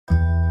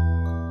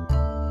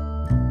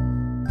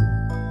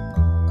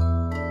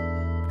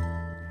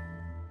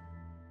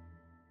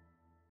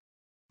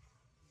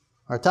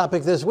Our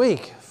topic this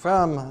week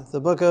from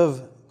the book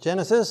of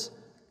Genesis,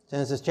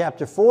 Genesis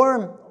chapter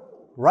 4,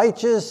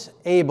 righteous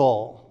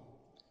Abel.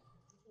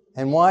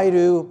 And why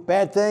do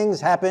bad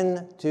things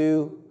happen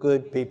to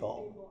good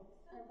people?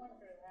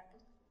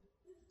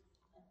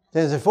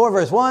 Genesis 4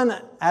 verse 1,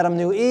 Adam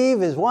knew Eve,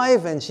 his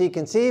wife, and she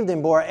conceived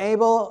and bore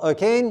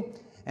Cain,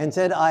 and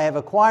said, I have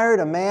acquired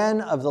a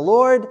man of the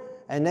Lord.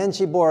 And then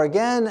she bore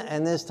again,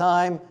 and this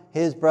time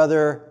his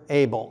brother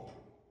Abel.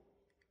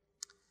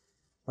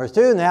 Verse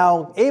 2,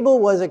 now Abel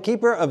was a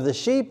keeper of the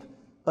sheep,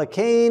 but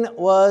Cain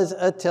was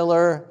a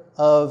tiller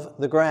of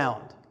the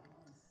ground.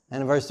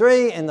 And in verse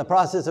 3, in the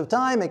process of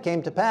time it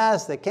came to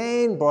pass that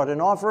Cain brought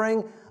an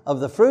offering of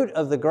the fruit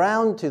of the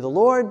ground to the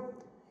Lord.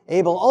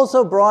 Abel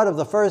also brought of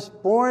the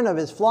firstborn of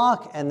his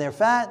flock and their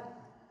fat.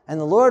 And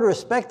the Lord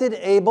respected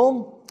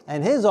Abel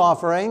and his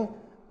offering,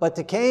 but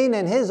to Cain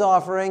and his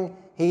offering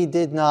he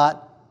did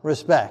not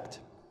respect.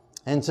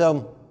 And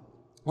so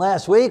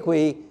last week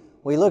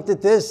we looked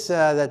at this,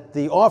 that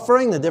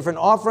the different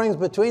offerings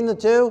between the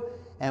two,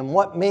 and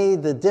what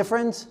made the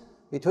difference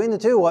between the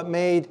two, what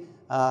made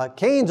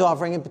Cain's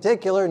offering in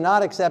particular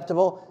not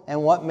acceptable,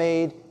 and what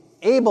made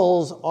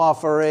Abel's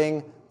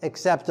offering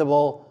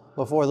acceptable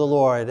before the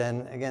Lord.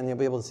 And again, you'll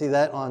be able to see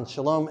that on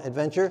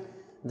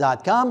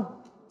shalomadventure.com.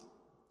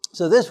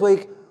 So this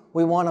week,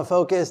 we want to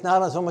focus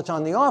not so much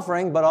on the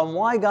offering, but on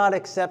why God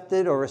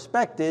accepted or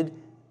respected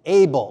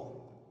Abel.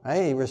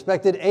 Right? He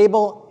respected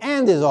Abel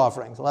and his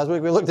offerings. Last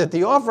week we looked at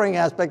the offering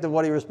aspect of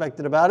what he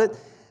respected about it.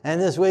 And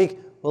this week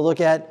we'll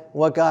look at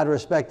what God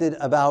respected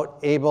about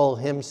Abel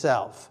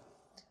himself.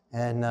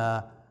 And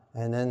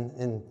then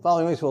in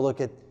following weeks we'll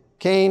look at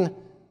Cain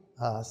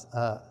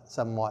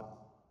somewhat.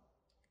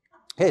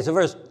 Okay, so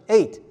verse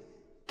 8.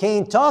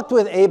 Cain talked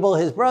with Abel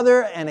his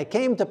brother, and it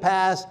came to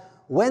pass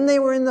when they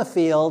were in the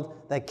field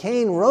that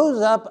Cain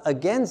rose up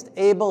against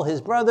Abel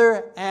his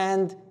brother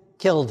and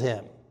killed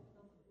him.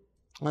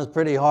 That's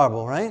pretty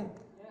horrible, right?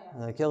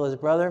 Yeah. Kill his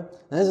brother.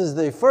 And this is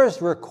the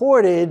first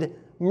recorded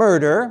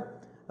murder,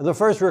 the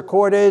first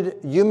recorded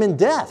human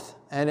death.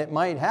 And it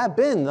might have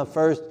been the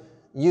first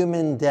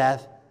human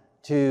death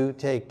to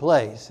take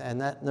place. And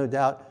that, no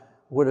doubt,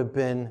 would have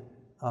been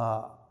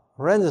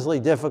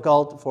horrendously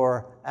difficult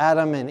for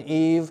Adam and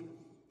Eve,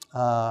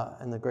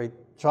 and the great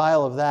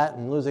trial of that,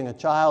 and losing a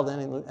child.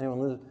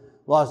 Anyone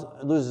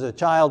loses a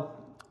child,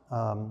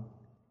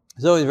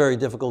 it's always very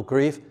difficult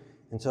grief.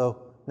 And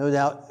so, no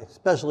doubt,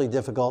 especially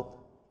difficult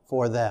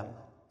for them.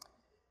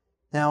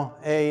 Now,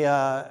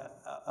 a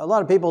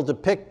lot of people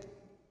depict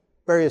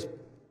various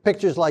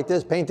pictures like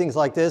this, paintings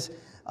like this,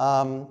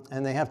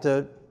 and they have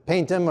to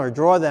paint them or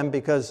draw them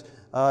because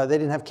they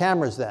didn't have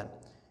cameras then.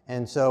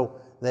 And so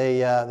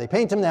they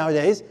paint them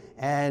nowadays,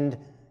 and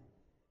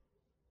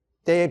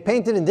they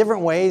paint it in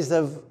different ways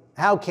of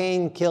how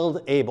Cain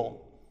killed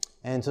Abel.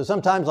 And so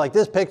sometimes, like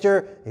this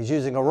picture, he's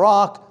using a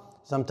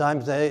rock.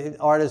 Sometimes the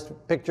artist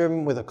picture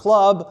him with a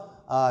club.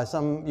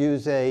 Some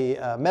use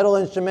a metal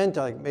instrument,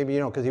 like maybe,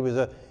 because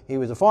he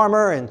was a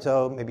farmer, and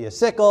so maybe a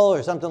sickle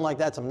or something like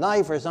that, some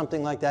knife or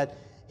something like that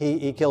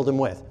he killed him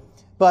with.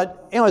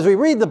 But as we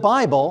read the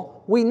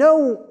Bible, we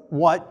know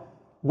what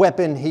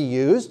weapon he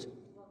used.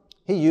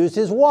 He used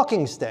his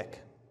walking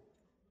stick.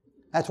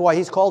 That's why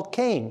he's called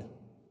Cain.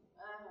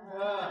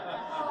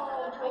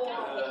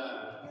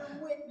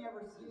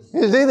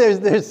 You see,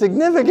 there's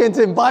significance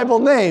in Bible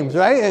names,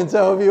 right? And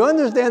so if you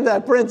understand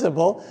that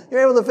principle,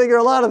 you're able to figure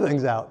a lot of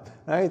things out,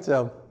 right?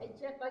 So. Hey,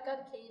 Jeff, I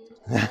got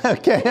Cain.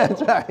 Okay,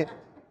 that's right.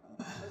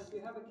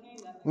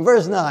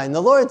 Verse 9, the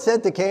Lord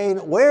said to Cain,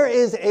 where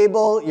is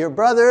Abel, your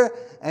brother?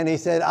 And he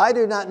said, I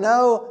do not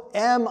know.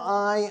 Am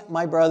I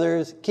my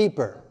brother's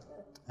keeper?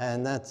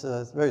 And that's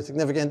a very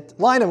significant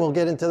line, and we'll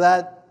get into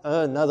that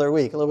another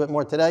week. A little bit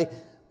more today,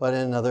 but in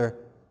another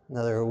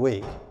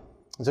week.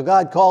 And so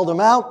God called him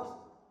out.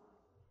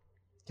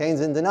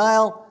 Cain's in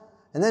denial.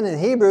 And then in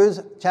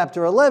Hebrews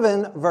chapter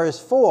 11, verse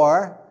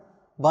 4,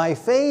 by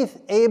faith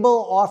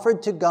Abel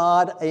offered to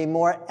God a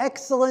more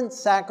excellent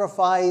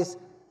sacrifice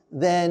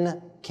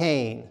than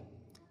Cain,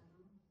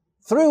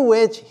 through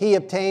which he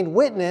obtained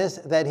witness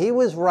that he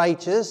was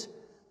righteous,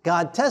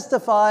 God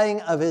testifying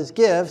of his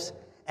gifts,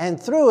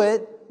 and through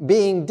it,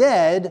 being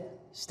dead,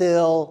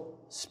 still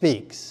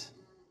speaks.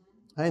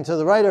 And so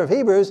the writer of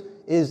Hebrews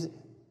is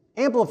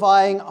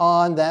amplifying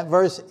on that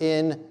verse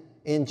in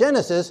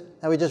Genesis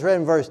that we just read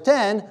in verse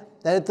 10,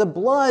 that the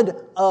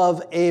blood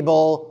of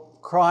Abel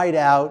cried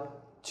out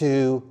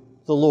to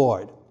the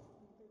Lord.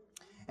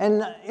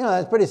 And,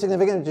 that's pretty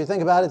significant if you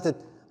think about it, that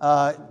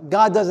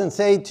God doesn't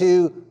say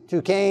to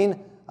Cain,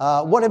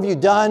 what have you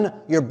done?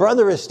 Your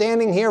brother is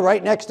standing here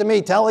right next to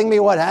me telling me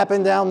what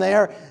happened down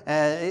there.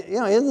 He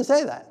doesn't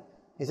say that.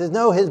 He says,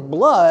 no, his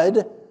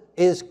blood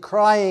is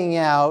crying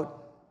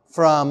out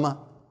from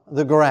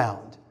the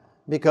ground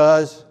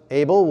because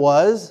Abel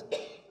was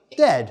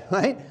dead,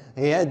 right?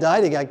 He had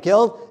died, he got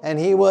killed, and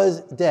he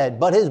was dead.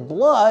 But his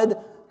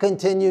blood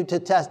continued to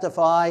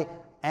testify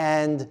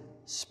and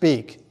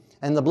speak.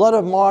 And the blood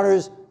of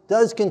martyrs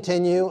does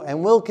continue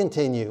and will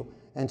continue.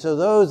 And so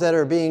those that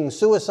are being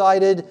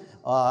suicided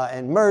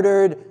and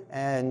murdered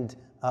and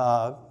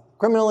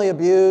criminally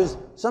abused.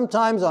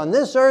 Sometimes on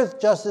this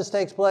earth, justice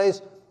takes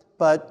place,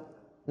 but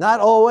not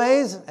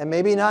always, and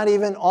maybe not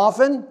even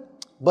often.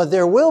 But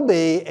there will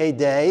be a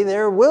day,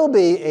 there will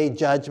be a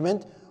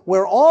judgment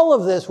where all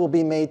of this will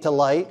be made to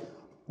light.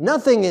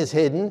 Nothing is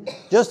hidden.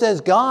 Just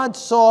as God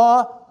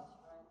saw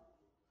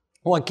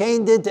what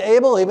Cain did to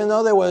Abel, even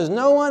though there was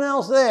no one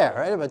else there.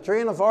 Right? If a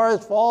tree in the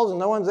forest falls and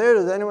no one's there,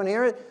 does anyone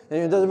hear it?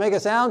 And it doesn't make a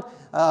sound.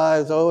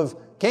 So if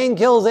Cain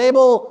kills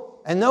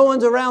Abel and no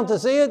one's around to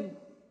see it,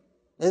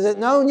 is it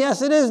known?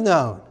 Yes, it is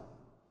known.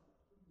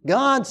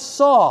 God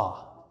saw.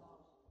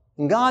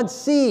 And God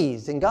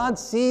sees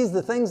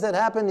the things that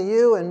happen to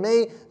you and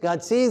me.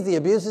 God sees the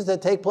abuses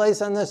that take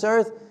place on this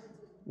earth.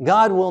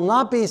 God will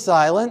not be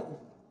silent.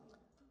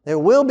 There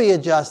will be a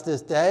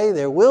justice day.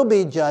 There will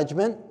be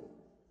judgment.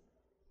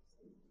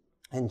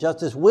 And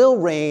justice will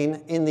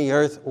reign in the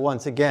earth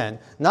once again.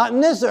 Not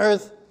in this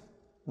earth,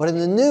 but in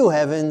the new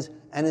heavens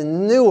and in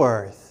the new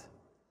earth.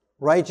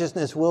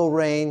 Righteousness will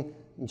reign.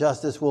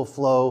 Justice will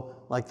flow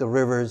like the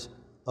rivers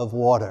of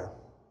water.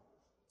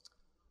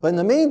 But in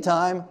the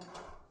meantime,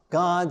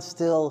 God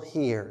still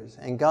hears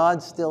and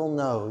God still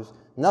knows.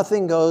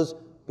 Nothing goes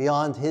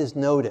beyond his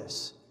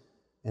notice.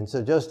 And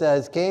so just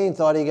as Cain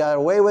thought he got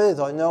away with it,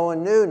 thought no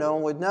one knew, no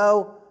one would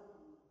know,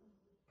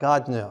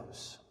 God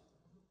knows.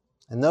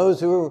 And those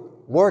who are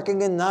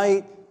working at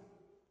night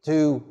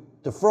to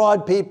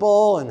defraud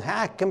people and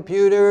hack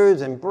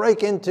computers and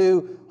break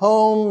into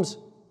homes,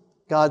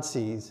 God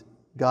sees,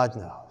 God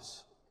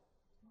knows.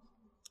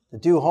 To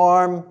do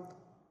harm,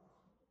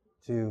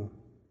 to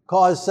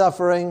cause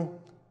suffering,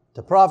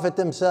 to profit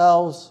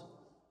themselves,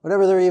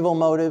 whatever their evil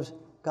motives,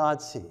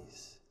 God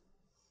sees.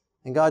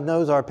 And God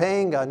knows our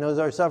pain, God knows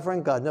our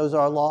suffering, God knows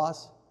our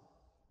loss.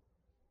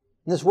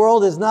 And this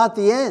world is not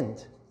the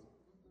end.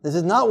 This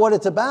is not what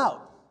it's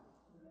about.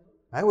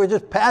 Right? We're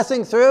just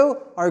passing through.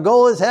 Our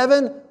goal is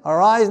heaven.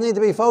 Our eyes need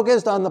to be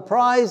focused on the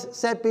prize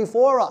set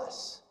before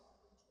us.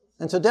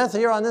 And so death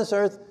here on this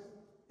earth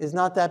is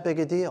not that big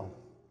a deal.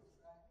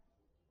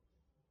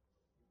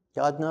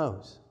 God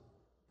knows.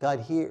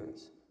 God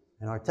hears.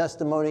 And our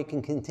testimony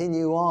can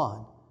continue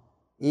on,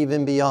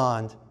 even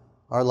beyond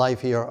our life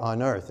here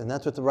on earth. And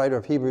that's what the writer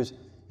of Hebrews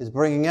is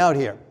bringing out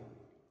here.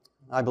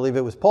 I believe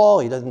it was Paul.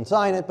 He doesn't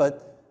sign it,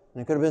 but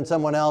it could have been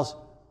someone else.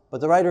 But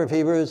the writer of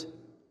Hebrews,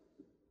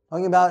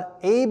 talking about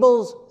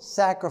Abel's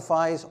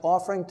sacrifice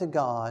offering to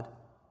God,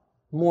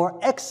 more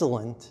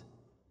excellent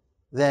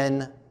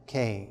than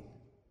Cain.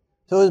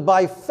 So it was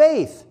by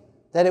faith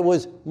that it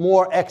was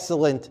more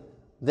excellent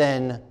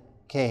than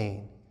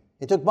Cain.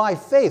 It took by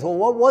faith. Well,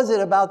 what was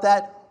it about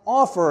that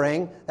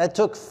offering that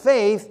took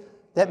faith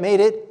that made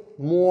it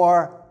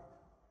more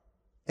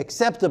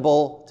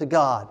acceptable to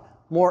God,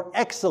 more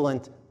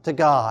excellent to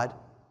God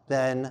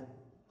than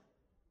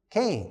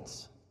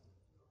Cain's?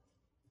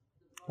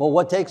 Well,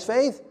 what takes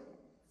faith?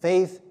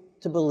 Faith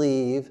to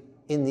believe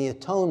in the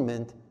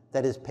atonement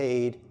that is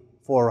paid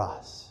for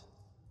us.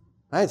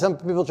 Right? Some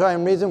people try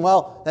and reason,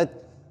 well, that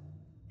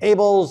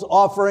Abel's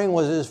offering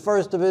was his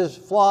first of his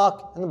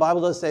flock, and the Bible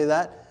does say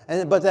that.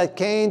 But that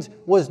Cain's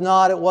was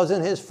not, it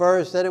wasn't his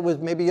first, that it was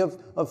maybe of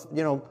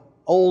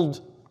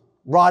old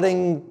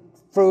rotting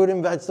fruit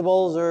and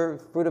vegetables or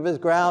fruit of his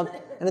ground.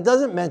 And it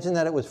doesn't mention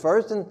that it was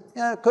first, and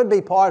it could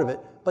be part of it.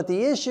 But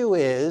the issue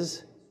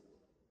is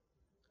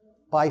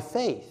by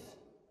faith.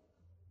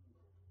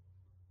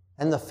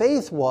 And the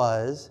faith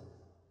was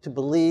to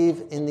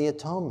believe in the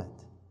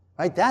atonement.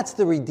 Right? That's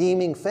the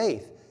redeeming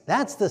faith.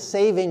 That's the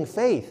saving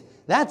faith.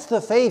 That's the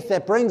faith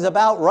that brings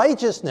about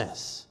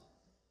righteousness.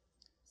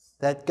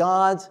 That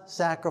God's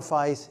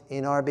sacrifice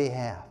in our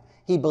behalf.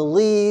 He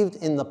believed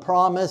in the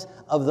promise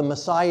of the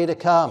Messiah to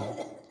come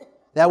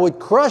that would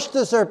crush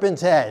the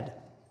serpent's head,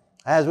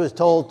 as was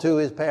told to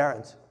his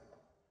parents,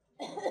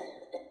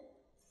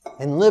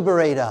 and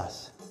liberate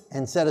us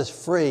and set us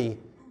free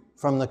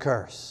from the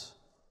curse.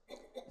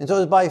 And so it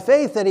was by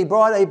faith that he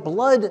brought a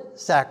blood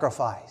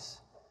sacrifice.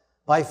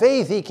 By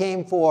faith he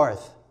came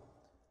forth,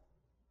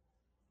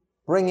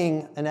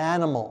 bringing an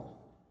animal.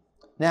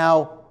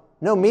 Now,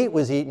 no meat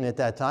was eaten at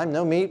that time.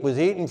 No meat was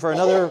eaten for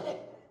another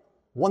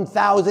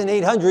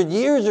 1,800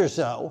 years or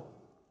so.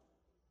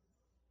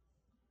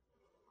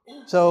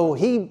 So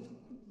he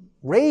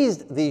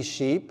raised these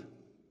sheep,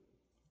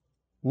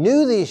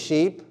 knew these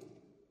sheep,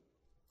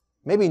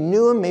 maybe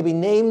knew them, maybe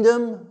named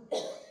them,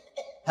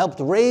 helped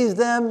raise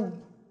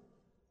them,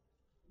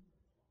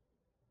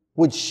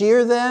 would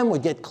shear them,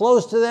 would get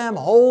close to them,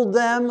 hold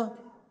them,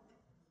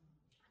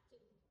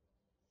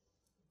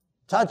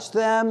 touch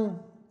them,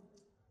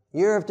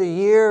 year after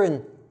year,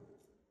 and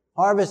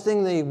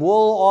harvesting the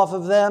wool off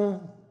of them.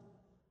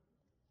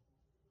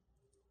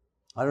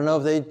 I don't know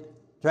if they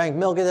drank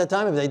milk at that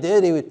time. If they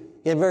did, he would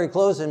get very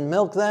close and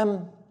milk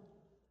them.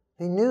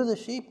 He knew the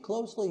sheep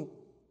closely.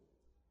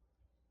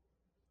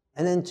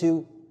 And then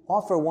to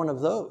offer one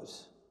of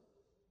those,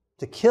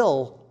 to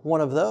kill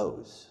one of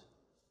those.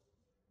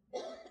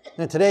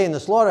 And today in the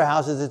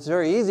slaughterhouses, it's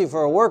very easy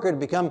for a worker to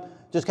become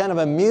just kind of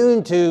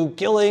immune to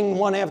killing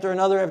one after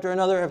another, after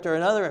another, after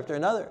another, after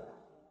another.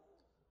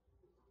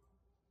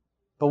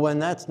 But when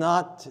that's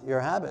not your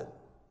habit,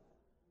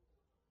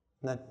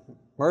 that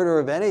murder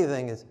of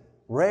anything is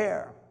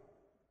rare,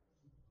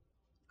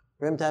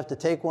 for him to have to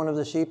take one of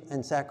the sheep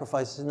and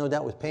sacrifice it, no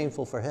doubt was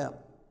painful for him.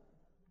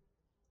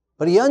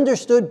 But he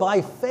understood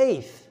by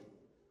faith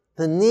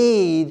the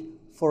need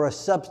for a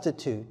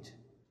substitute,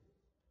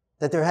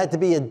 that there had to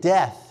be a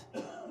death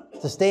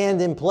to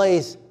stand in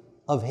place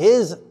of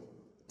his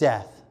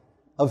death,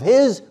 of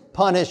his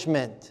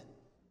punishment.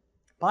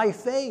 By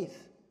faith,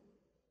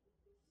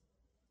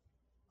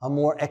 a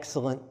more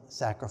excellent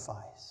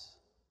sacrifice,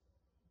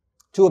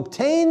 to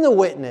obtain the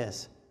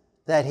witness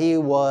that he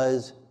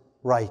was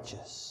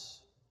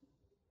righteous.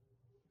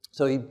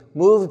 So he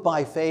moved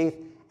by faith,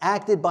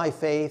 acted by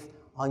faith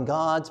on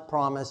God's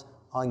promise,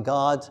 on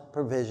God's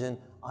provision,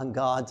 on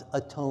God's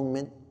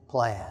atonement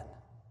plan,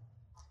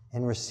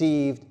 and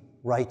received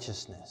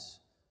righteousness.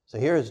 So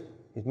he's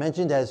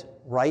mentioned as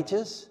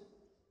righteous.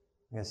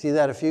 You're going to see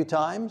that a few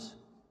times,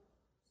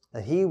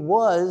 that he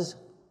was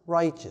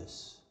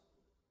righteous.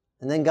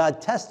 And then God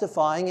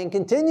testifying and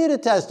continue to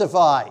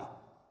testify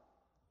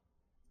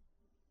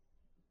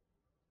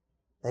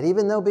that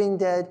even though being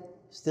dead,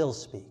 still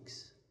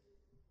speaks.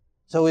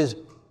 So his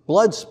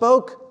blood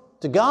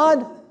spoke to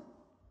God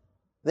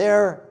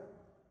there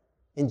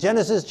in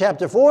Genesis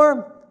chapter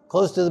 4,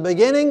 close to the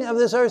beginning of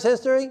this earth's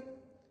history,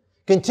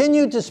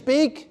 continued to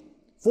speak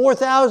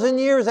 4,000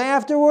 years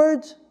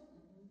afterwards,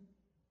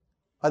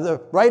 by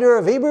the writer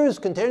of Hebrews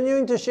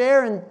continuing to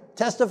share and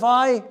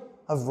testify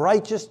of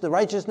the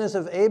righteousness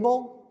of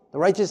Abel, the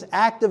righteous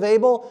act of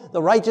Abel,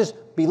 the righteous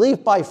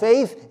belief by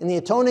faith in the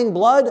atoning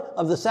blood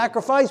of the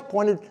sacrifice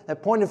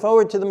that pointed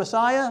forward to the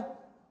Messiah.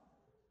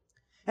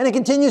 And it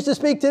continues to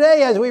speak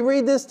today as we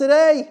read this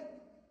today.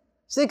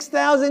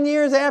 6,000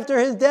 years after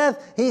his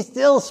death, he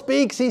still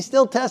speaks, he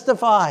still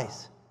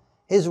testifies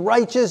his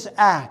righteous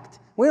act.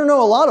 We don't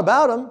know a lot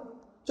about him.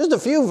 Just a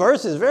few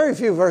verses, very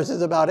few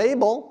verses about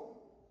Abel.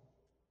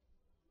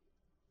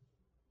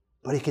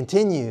 But he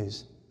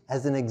continues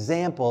as an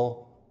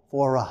example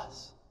for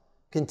us.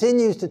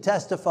 Continues to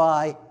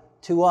testify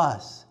to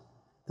us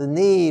the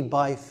need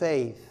by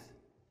faith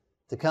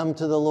to come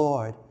to the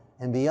Lord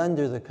and be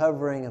under the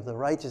covering of the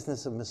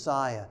righteousness of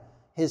Messiah,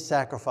 his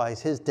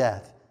sacrifice, his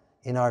death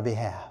in our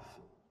behalf,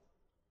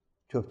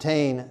 to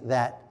obtain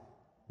that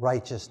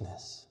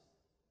righteousness.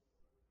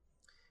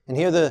 And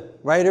here the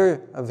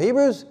writer of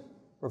Hebrews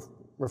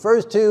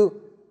refers to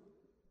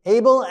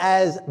Abel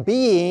as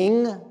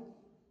being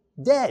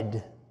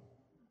dead.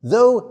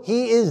 Though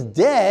he is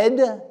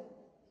dead,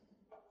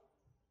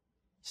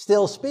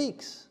 still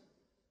speaks.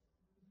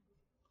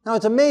 Now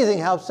it's amazing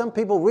how some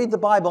people read the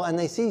Bible and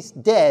they see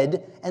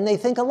dead and they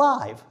think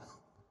alive.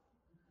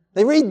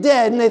 They read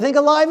dead and they think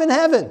alive in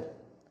heaven.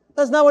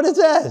 That's not what it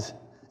says.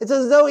 It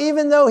says, though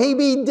even though he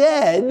be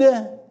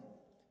dead,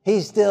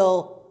 he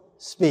still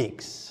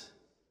speaks.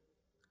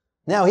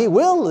 Now he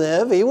will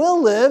live, he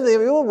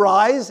will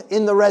rise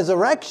in the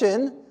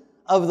resurrection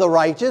of the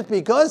righteous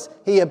because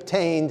he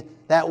obtained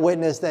that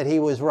witness that he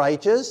was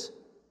righteous.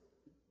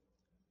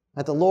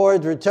 At the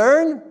Lord's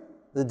return,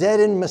 the dead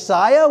in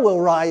Messiah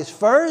will rise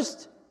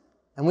first,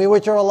 and we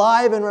which are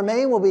alive and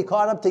remain will be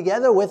caught up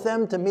together with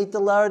them to meet the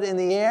Lord in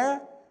the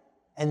air,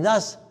 and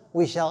thus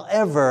we shall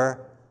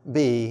ever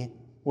be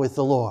with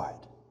the Lord.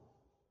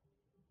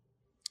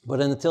 But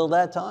until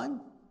that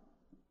time,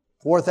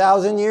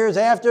 4,000 years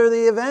after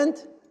the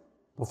event,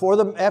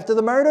 after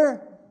the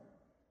murder,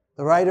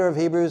 the writer of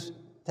Hebrews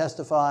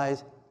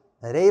testifies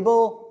that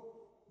Abel,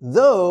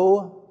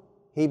 though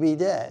he be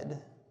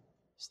dead,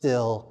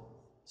 still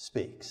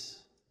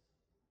speaks.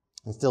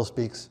 And still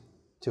speaks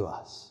to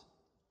us.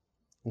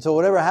 And so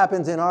whatever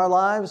happens in our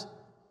lives,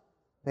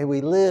 may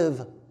we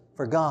live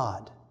for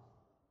God.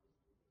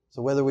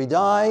 So whether we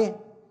die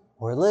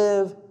or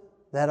live,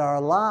 that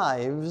our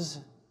lives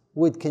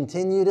would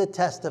continue to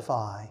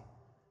testify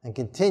and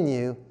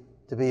continue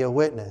to be a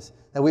witness.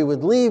 That we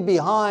would leave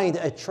behind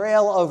a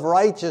trail of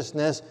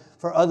righteousness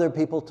for other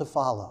people to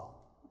follow.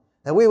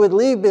 That we would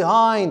leave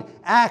behind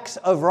acts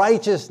of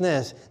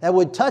righteousness that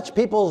would touch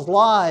people's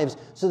lives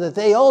so that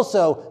they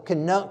also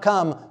can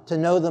come to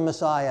know the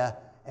Messiah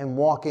and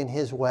walk in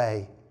his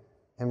way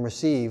and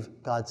receive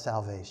God's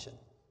salvation.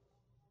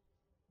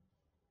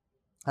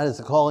 That is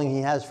the calling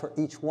he has for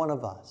each one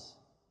of us.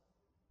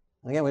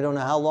 Again, we don't know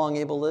how long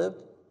Abel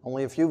lived.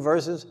 Only a few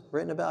verses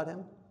written about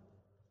him.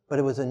 But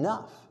it was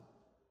enough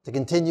to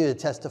continue to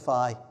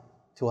testify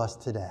to us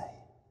today.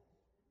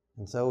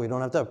 And so we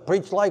don't have to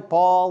preach like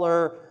Paul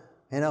or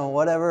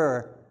whatever,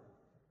 or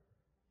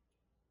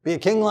be a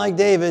king like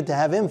David to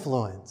have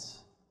influence.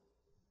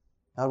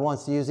 God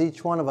wants to use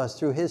each one of us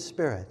through his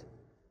Spirit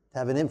to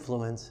have an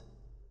influence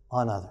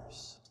on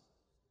others.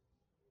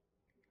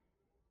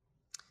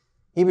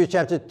 Hebrews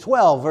chapter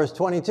 12, verse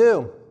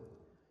 22.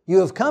 You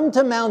have come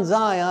to Mount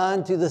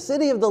Zion, to the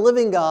city of the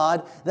living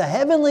God, the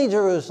heavenly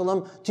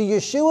Jerusalem, to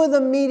Yeshua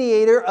the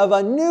mediator of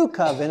a new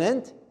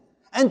covenant,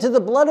 and to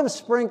the blood of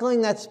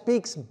sprinkling that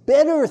speaks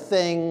better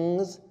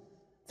things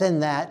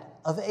than that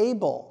of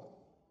Abel.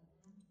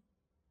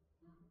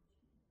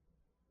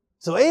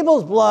 So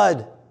Abel's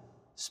blood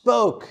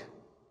spoke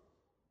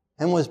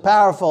and was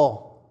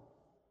powerful.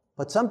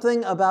 But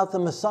something about the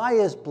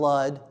Messiah's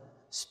blood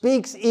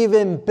speaks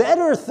even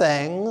better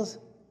things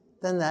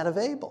than that of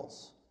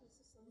Abel's.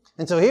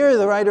 And so here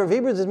the writer of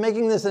Hebrews is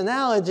making this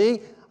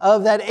analogy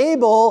of that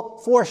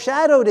Abel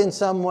foreshadowed in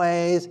some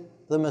ways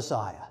the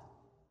Messiah.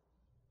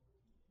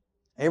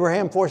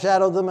 Abraham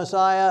foreshadowed the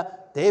Messiah.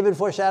 David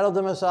foreshadowed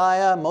the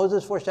Messiah.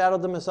 Moses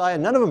foreshadowed the Messiah.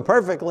 None of them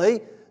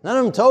perfectly, none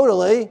of them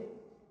totally,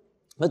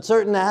 but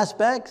certain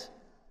aspects.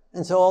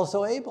 And so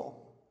also Abel.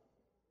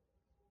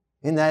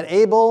 In that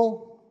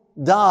Abel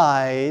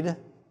died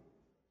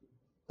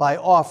by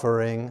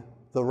offering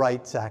the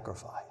right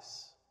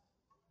sacrifice.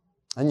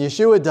 And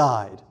Yeshua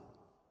died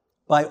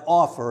by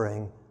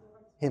offering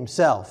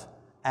himself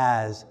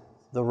as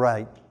the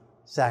right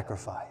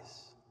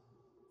sacrifice.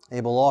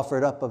 Abel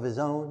offered up of his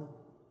own,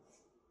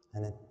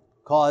 and it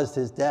caused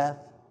his death.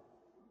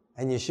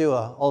 And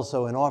Yeshua,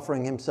 also in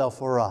offering himself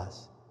for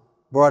us,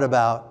 brought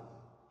about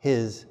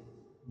his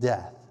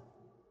death.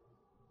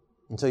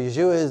 And so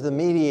Yeshua is the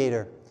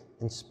mediator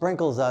and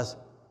sprinkles us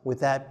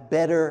with that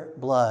better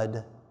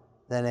blood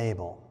than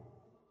Abel.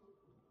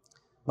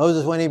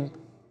 Moses, when he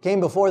came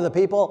before the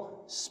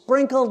people,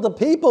 sprinkled the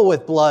people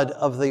with blood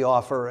of the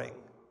offering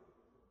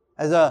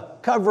as a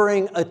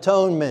covering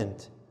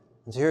atonement.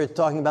 And so here it's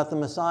talking about the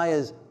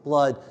Messiah's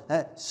blood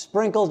that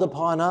sprinkled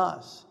upon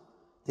us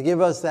to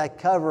give us that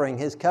covering,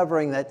 his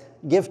covering,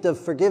 that gift of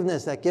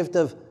forgiveness, that gift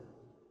of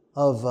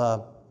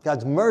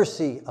God's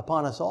mercy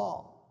upon us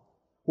all,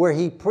 where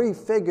he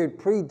prefigured,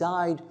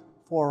 pre-died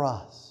for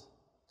us,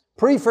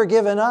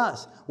 pre-forgiven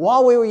us.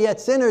 While we were yet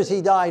sinners,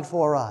 he died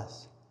for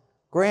us,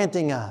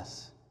 granting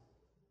us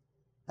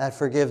that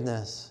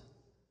forgiveness.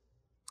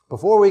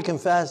 Before we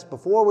confess,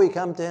 before we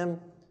come to him,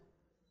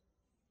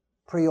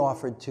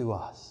 pre-offered to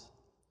us,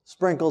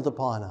 sprinkled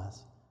upon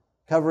us,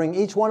 covering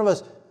each one of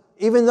us.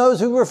 Even those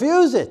who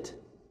refuse it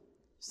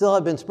still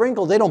have been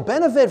sprinkled. They don't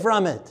benefit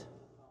from it.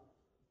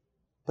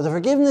 But the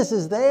forgiveness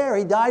is there.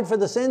 He died for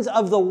the sins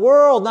of the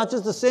world, not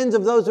just the sins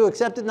of those who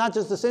accept it, not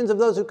just the sins of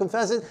those who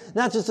confess it,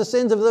 not just the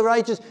sins of the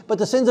righteous, but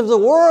the sins of the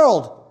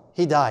world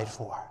he died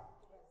for.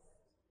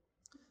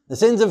 The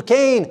sins of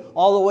Cain,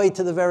 all the way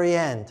to the very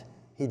end,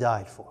 he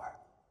died for.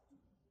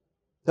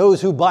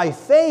 Those who by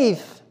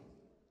faith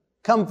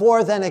come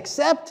forth and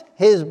accept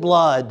his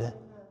blood,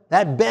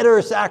 that better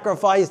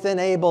sacrifice than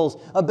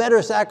Abel's, a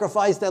better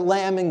sacrifice than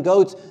lamb and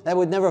goats that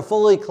would never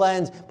fully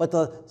cleanse, but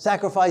the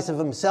sacrifice of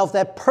himself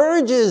that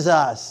purges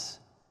us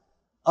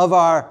of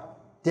our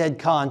dead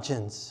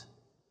conscience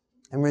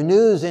and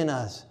renews in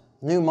us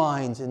new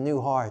minds and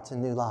new hearts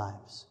and new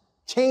lives,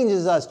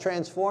 changes us,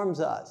 transforms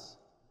us.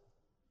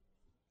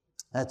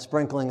 That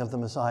sprinkling of the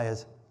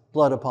Messiah's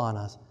blood upon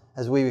us,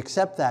 as we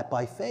accept that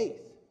by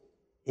faith,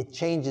 it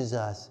changes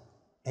us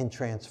and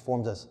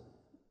transforms us,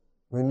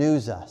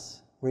 renews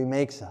us,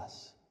 remakes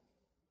us.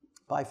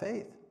 By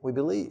faith, we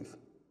believe.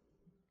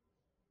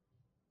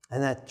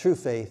 And that true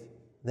faith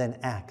then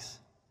acts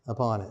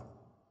upon it.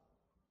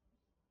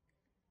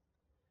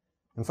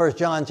 In 1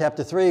 John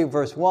chapter 3,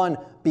 verse 1,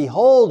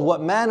 behold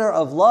what manner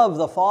of love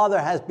the Father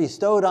has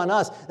bestowed on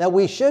us, that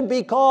we should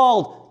be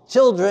called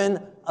children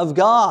of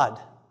God.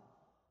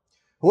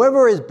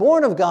 Whoever is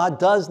born of God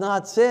does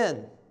not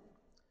sin.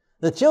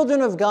 The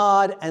children of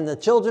God and the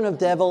children of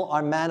devil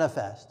are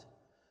manifest.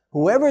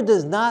 Whoever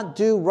does not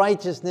do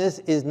righteousness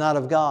is not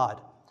of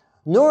God,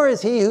 nor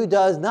is he who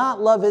does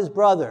not love his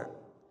brother.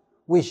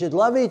 We should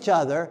love each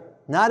other,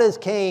 not as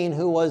Cain,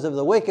 who was of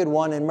the wicked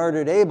one and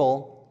murdered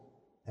Abel.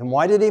 And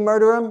why did he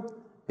murder him?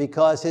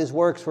 Because his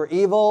works were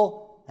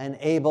evil and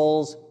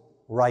Abel's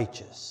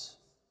righteous.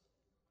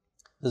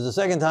 This is the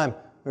second time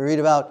we read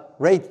about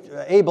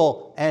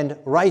Abel and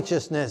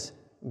righteousness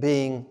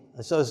being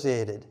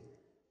associated.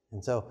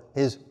 And so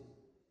his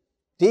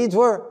deeds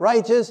were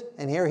righteous,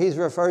 and here he's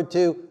referred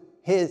to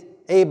his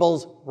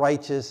Abel's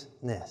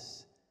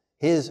righteousness,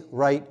 his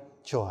right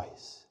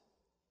choice.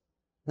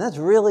 And that's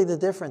really the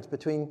difference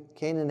between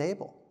Cain and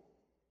Abel.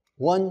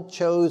 One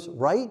chose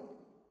right,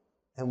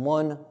 and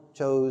one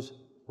chose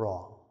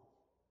wrong.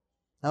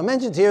 Now it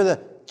mentions here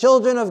the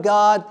children of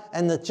God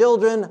and the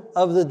children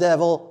of the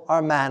devil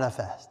are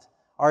manifest,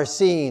 are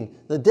seen.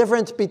 The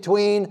difference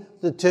between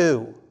the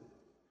two.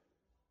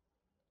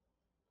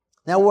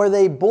 Now, were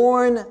they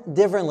born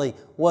differently?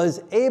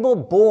 Was Abel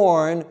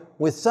born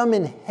with some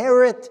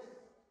inherent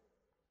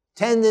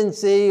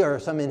tendency or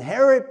some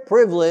inherent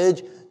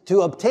privilege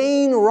to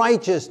obtain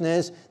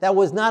righteousness that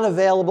was not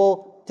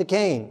available to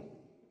Cain?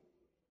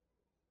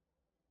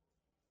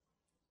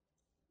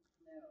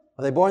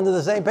 Were they born to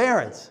the same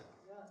parents?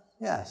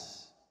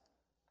 Yes.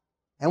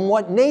 And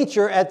what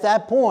nature at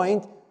that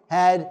point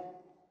had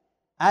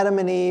Adam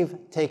and Eve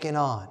taken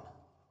on?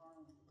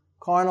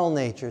 Carnal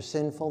nature,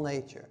 sinful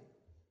nature.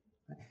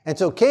 And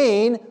so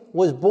Cain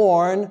was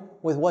born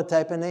with what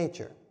type of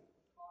nature?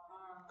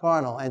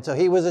 Carnal. And so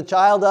he was a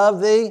child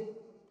of the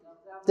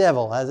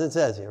devil, as it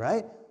says here,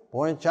 right?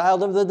 Born a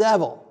child of the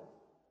devil.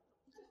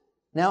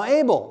 Now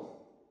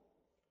Abel,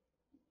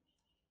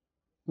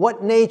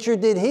 what nature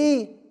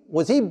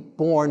was he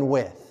born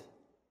with?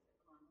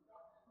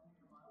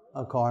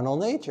 a carnal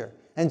nature.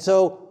 And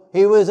so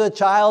he was a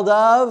child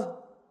of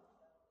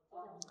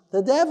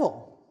the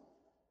devil.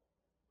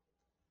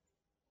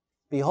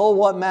 Behold,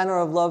 what manner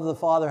of love the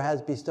Father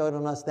has bestowed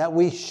on us, that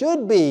we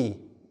should be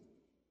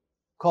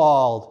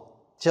called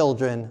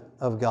children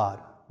of God.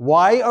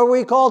 Why are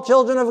we called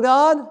children of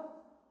God?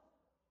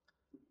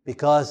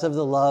 Because of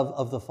the love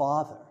of the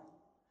Father.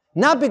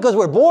 Not because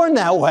we're born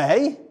that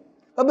way,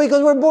 but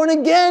because we're born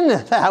again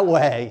that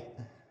way.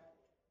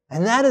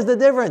 And that is the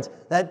difference,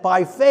 that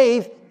by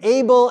faith,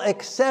 Abel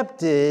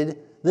accepted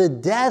the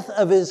death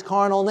of his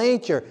carnal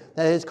nature,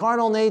 that his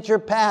carnal nature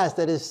passed,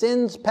 that his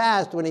sins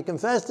passed when he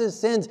confessed his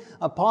sins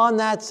upon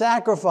that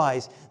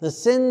sacrifice. The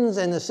sins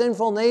and the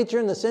sinful nature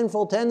and the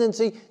sinful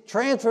tendency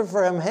transferred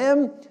from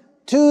him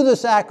to the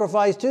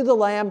sacrifice, to the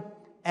lamb,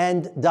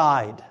 and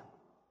died,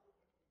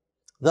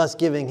 thus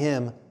giving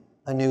him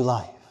a new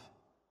life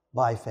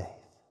by faith.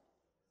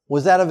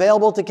 Was that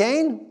available to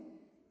Cain?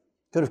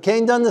 Could have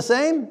Cain done the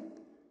same?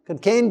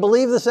 Could Cain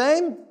believe the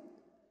same?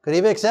 Could he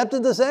have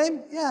accepted the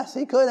same? Yes,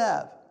 he could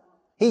have.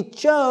 He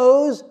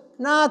chose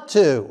not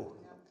to.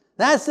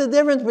 That's the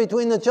difference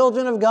between the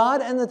children of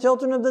God and the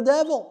children of the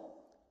devil.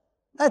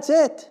 That's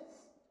it.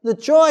 The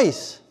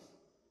choice.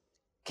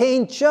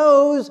 Cain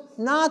chose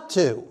not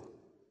to.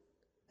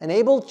 And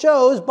Abel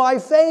chose by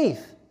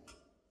faith.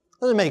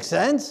 Doesn't make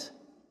sense.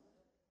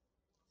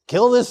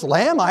 Kill this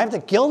lamb? I have to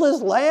kill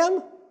this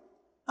lamb?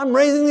 I'm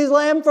raising these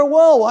lamb for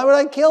wool. Why would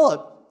I kill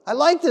it? I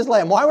like this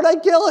lamb. Why would I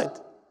kill it?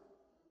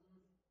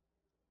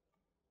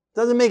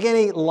 Doesn't make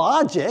any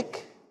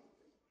logic.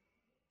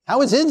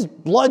 How is his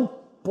blood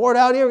poured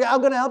out here? How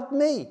going to help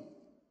me?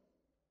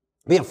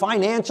 Be a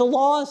financial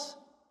loss?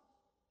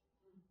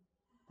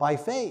 By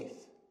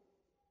faith,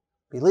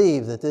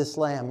 believe that this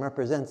lamb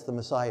represents the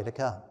Messiah to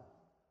come,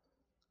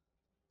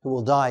 who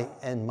will die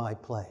in my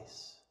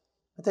place.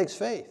 It takes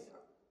faith.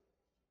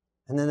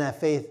 And then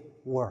that faith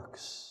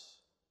works.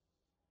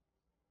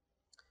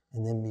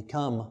 And then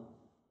become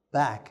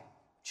back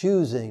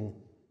choosing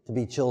to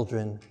be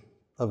children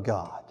of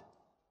God.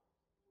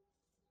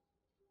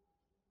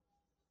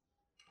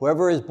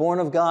 Whoever is born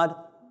of God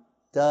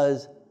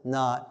does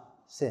not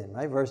sin,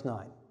 right? Verse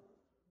 9.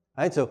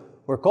 Right? So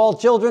we're called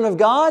children of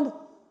God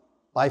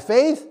by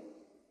faith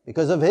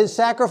because of his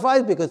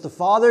sacrifice, because the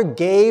Father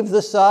gave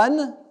the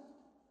Son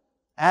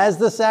as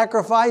the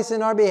sacrifice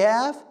in our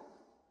behalf.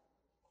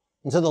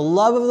 And so the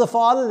love of the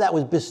Father that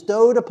was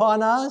bestowed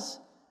upon us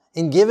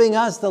in giving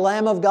us the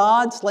Lamb of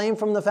God, slain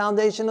from the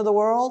foundation of the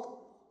world,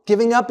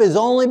 giving up his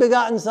only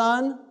begotten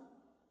Son,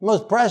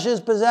 most precious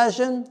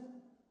possession,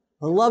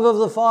 the love of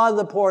the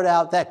Father poured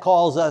out that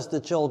calls us the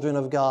children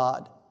of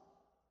God.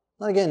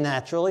 Not again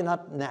naturally,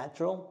 not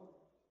natural,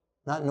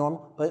 not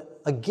normal,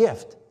 but a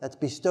gift that's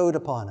bestowed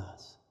upon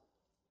us.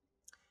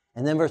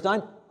 And then verse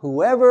 9,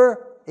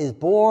 whoever is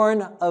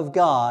born of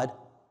God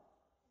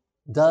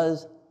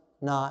does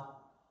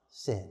not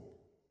sin.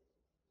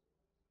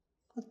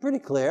 That's pretty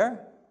clear.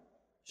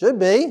 Should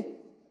be.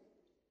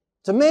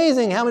 It's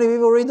amazing how many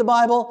people read the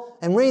Bible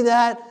and read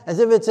that as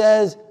if it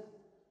says,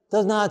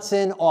 does not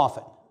sin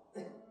often.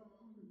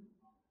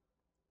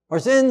 Or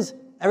sins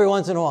every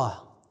once in a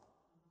while.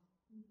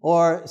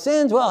 Or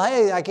sins, well,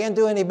 hey, I can't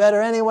do any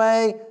better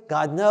anyway.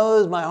 God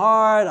knows my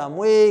heart. I'm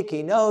weak.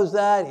 He knows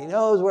that. He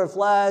knows we're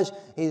flesh.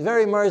 He's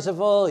very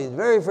merciful. He's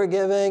very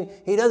forgiving.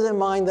 He doesn't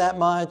mind that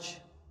much.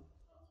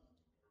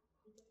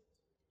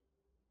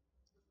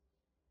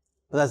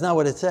 But that's not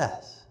what it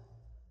says.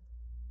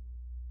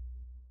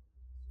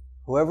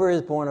 Whoever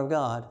is born of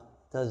God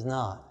does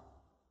not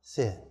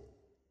sin.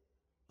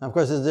 Now, of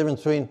course, there's a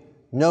difference between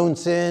known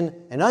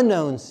sin and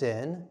unknown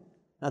sin.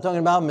 Not talking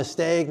about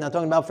mistake, not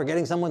talking about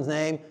forgetting someone's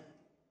name.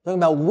 Talking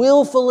about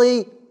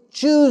willfully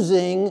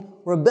choosing,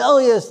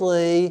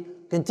 rebelliously,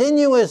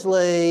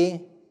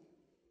 continuously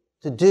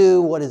to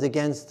do what is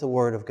against the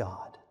Word of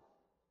God.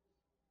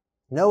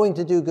 Knowing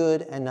to do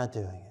good and not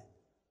doing it.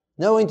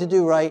 Knowing to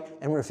do right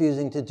and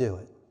refusing to do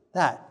it.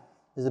 That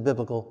is a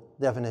biblical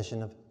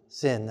definition of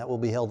sin that we'll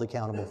be held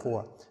accountable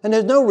for. And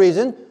there's no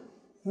reason,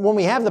 when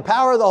we have the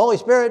power of the Holy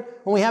Spirit,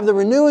 when we have the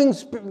renewing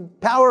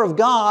power of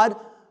God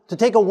to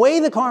take away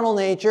the carnal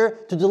nature,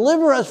 to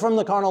deliver us from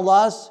the carnal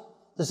lusts,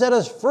 to set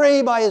us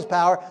free by his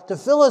power, to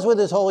fill us with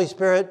his Holy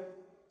Spirit,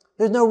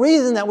 there's no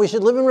reason that we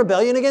should live in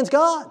rebellion against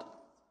God.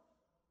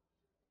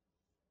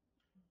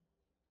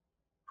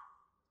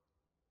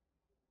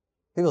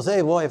 People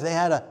say, boy, if they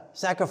had to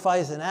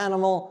sacrifice an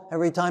animal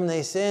every time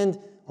they sinned,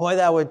 boy,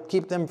 that would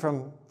keep them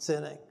from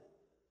sinning.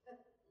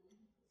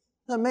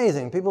 It's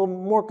amazing. People are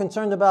more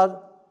concerned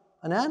about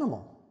an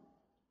animal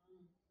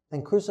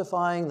than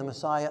crucifying the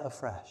Messiah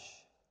afresh.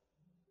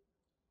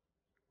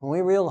 When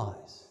we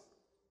realize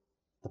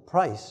the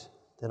price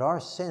that our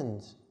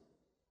sins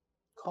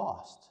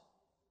cost,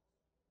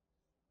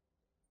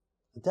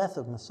 the death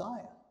of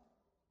Messiah,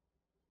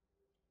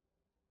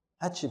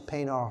 that should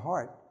pain our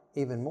heart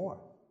even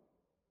more.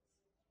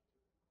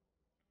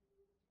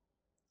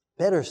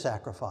 Better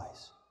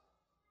sacrifice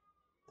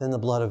than the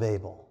blood of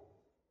Abel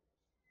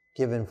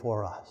given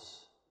for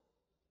us.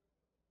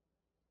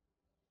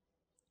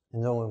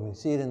 And so when we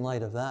see it in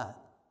light of that,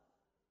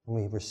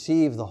 when we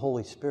receive the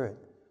Holy Spirit,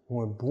 when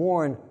we're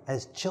born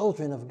as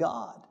children of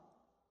God,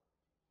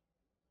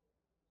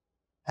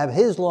 have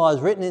His laws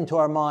written into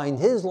our mind,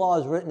 His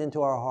laws written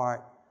into our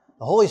heart,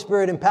 the Holy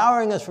Spirit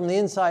empowering us from the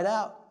inside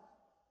out,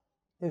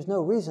 there's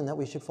no reason that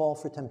we should fall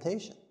for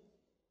temptation.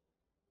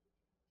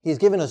 He's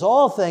given us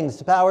all things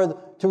to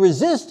power to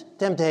resist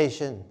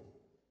temptation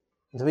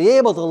and to be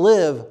able to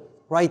live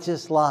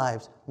righteous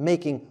lives,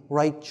 making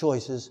right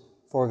choices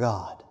for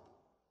God.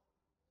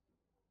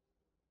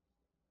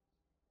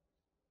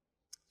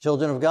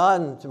 Children of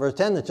God, verse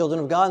 10, the children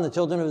of God and the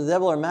children of the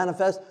devil are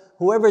manifest.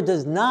 Whoever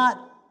does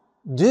not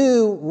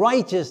do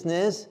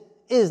righteousness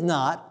is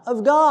not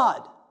of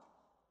God,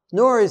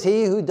 nor is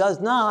he who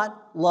does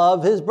not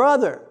love his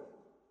brother.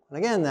 And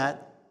again,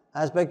 that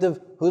aspect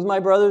of who's my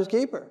brother's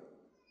keeper.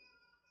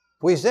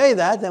 If we say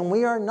that, then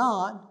we are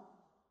not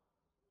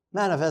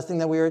manifesting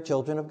that we are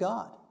children of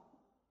God.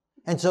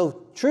 And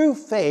so true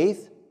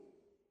faith,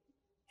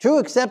 true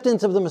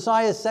acceptance of the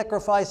Messiah's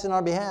sacrifice in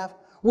our behalf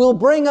will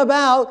bring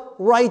about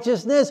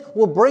righteousness,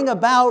 will bring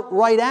about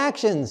right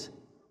actions,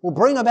 will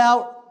bring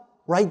about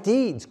right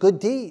deeds, good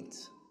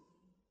deeds.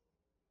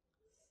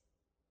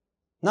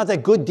 Not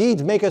that good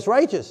deeds make us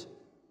righteous.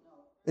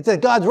 It's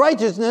that God's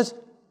righteousness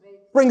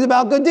brings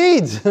about good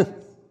deeds.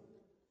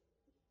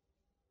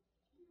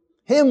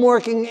 Him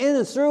working in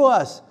us, through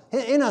us,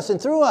 in us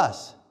and through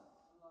us.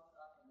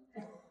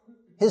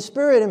 His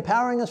Spirit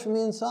empowering us from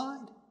the inside.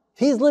 If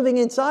He's living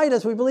inside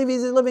us, we believe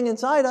He's living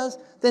inside us,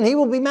 then He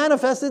will be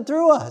manifested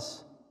through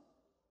us.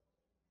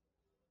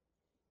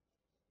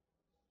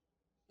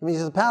 It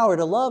means the power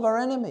to love our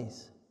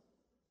enemies,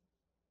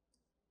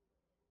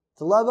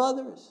 to love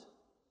others,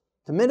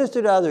 to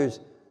minister to others,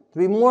 to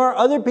be more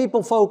other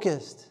people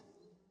focused,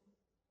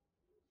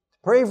 to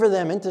pray for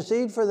them,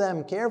 intercede for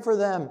them, care for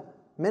them,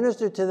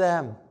 minister to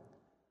them,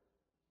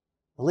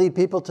 to lead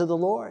people to the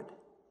Lord,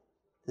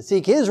 to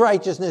seek His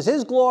righteousness,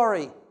 His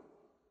glory,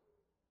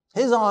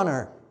 His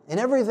honor in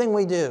everything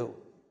we do,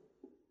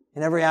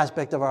 in every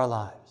aspect of our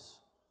lives.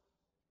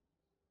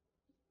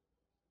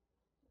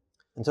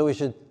 And so we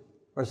should,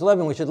 verse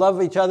 11, we should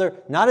love each other,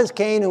 not as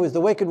Cain, who was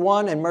the wicked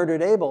one and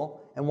murdered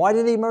Abel. And why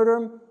did he murder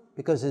him?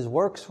 Because his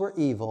works were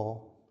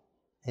evil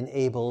and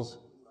Abel's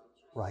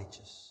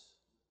righteous.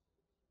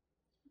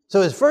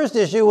 So his first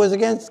issue was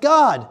against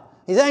God.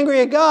 He's angry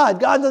at God.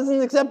 God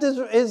doesn't accept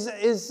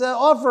his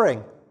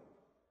offering.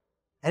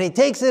 And he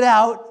takes it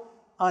out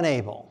on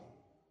Abel.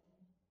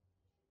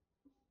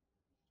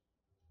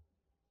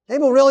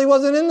 Abel really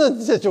wasn't in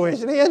the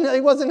situation. He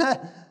wasn't,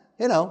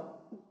 he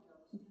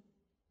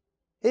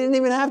didn't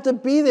even have to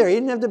be there. He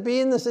didn't have to be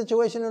in the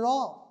situation at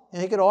all.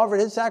 And he could have offered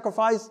his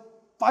sacrifice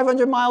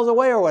 500 miles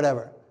away or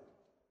whatever.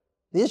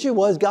 The issue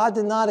was God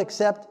did not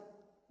accept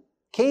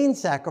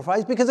Cain's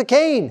sacrifice because of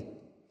Cain,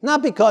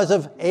 not because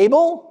of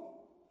Abel.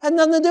 It had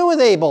nothing to do with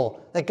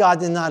Abel that God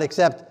did not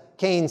accept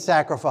Cain's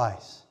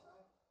sacrifice.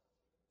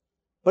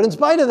 But in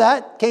spite of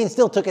that, Cain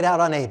still took it out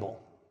on Abel.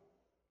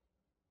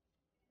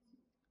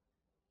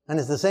 And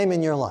it's the same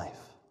in your life.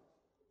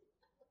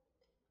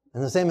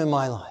 And the same in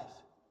my life.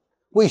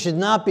 We should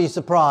not be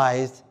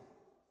surprised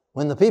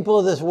when the people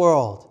of this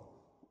world,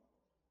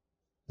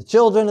 the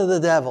children of the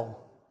devil,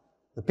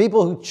 the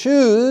people who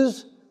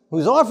choose,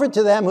 who's offered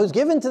to them, who's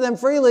given to them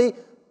freely,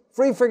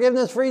 free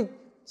forgiveness, free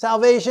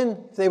salvation,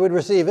 if they would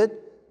receive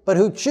it, but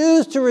who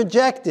choose to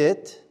reject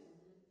it,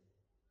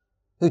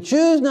 who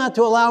choose not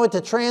to allow it to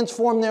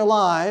transform their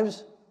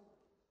lives.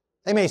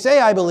 They may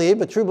say, I believe,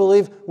 but true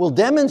belief will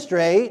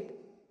demonstrate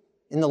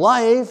in the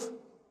life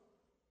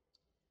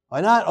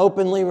by not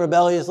openly,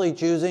 rebelliously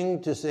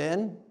choosing to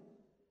sin.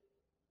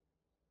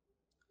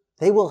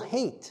 They will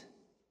hate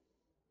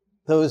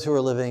those who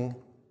are living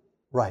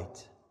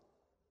right.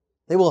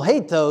 They will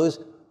hate those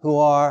who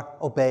are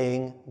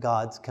obeying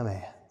God's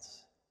commands.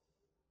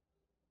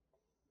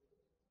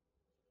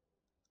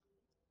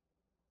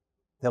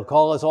 They'll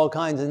call us all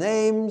kinds of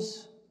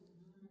names,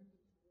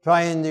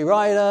 try and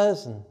deride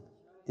us and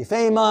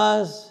defame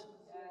us,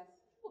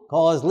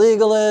 call us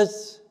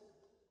legalists,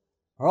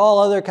 or all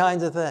other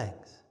kinds of things.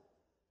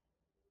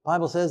 The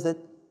Bible says that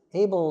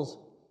Abel's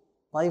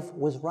life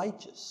was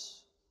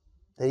righteous,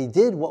 that he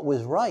did what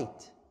was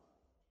right.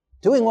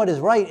 Doing what is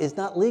right is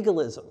not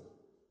legalism.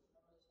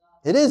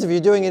 It is if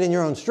you're doing it in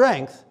your own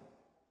strength,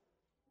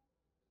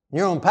 in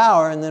your own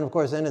power, and then, of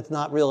course, then it's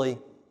not really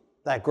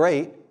that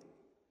great.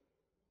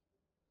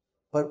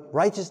 But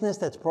righteousness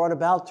that's brought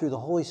about through the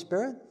Holy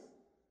Spirit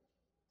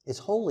is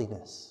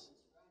holiness.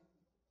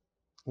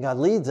 God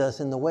leads us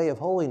in the way of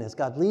holiness.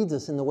 God leads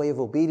us in the way of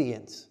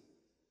obedience.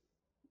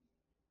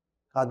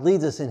 God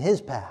leads us in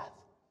His path.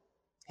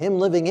 Him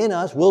living in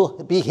us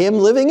will be Him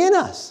living in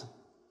us.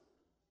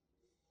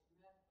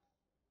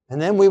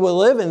 And then we will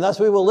live, and thus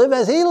we will live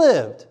as He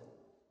lived.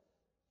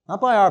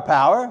 Not by our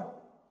power,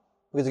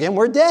 because again,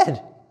 we're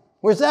dead.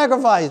 We're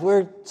sacrificed.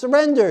 We're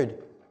surrendered.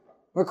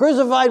 We're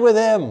crucified with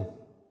Him.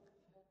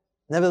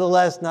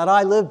 Nevertheless, not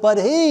I live, but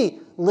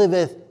He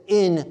liveth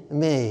in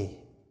me.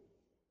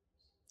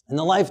 And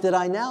the life that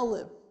I now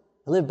live,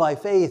 I live by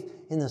faith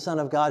in the Son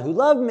of God who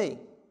loved me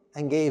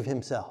and gave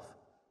himself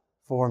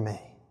for me.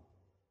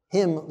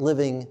 Him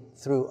living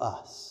through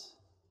us.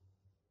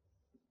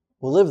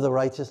 We'll live the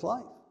righteous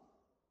life.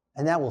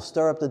 And that will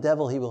stir up the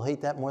devil. He will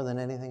hate that more than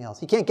anything else.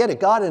 He can't get at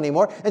God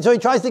anymore. And so he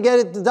tries to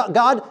get at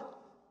God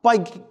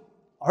by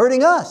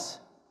hurting us.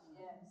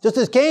 Just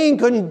as Cain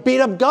couldn't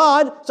beat up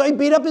God, so he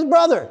beat up his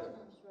brother.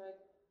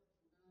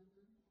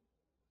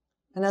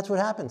 And that's what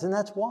happens, and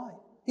that's why.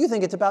 You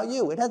think it's about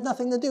you. It has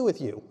nothing to do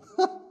with you.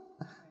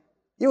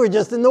 You were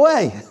just in the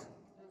way.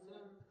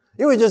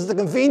 You were just the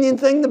convenient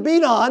thing to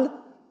beat on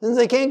since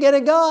they can't get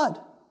at God.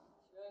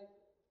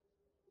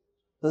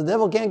 The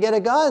devil can't get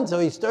at God, and so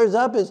he stirs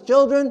up his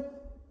children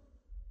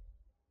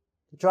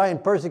to try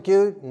and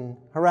persecute and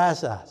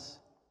harass us.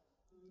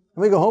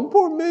 And we go home,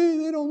 poor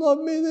me, they don't love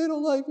me, they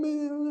don't like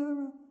me.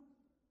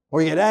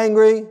 Or you get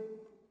angry.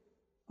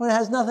 Well, it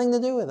has nothing to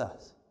do with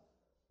us.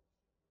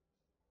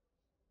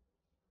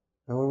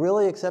 And we're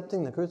really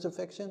accepting the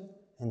crucifixion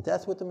and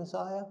death with the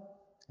Messiah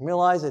and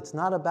realize it's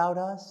not about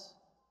us.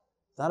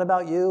 It's not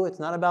about you. It's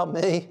not about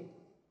me.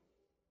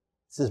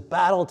 It's this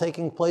battle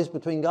taking place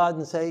between God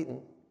and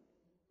Satan.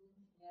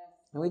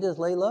 And we just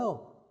lay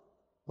low.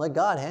 Let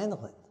God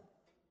handle it.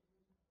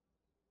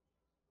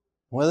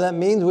 Whether that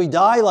means we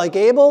die like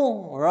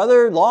Abel or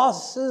other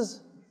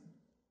losses,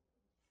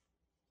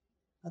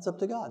 that's up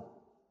to God.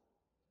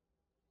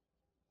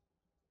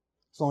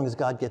 As long as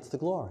God gets the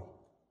glory.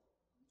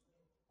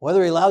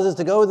 Whether he allows us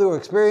to go through an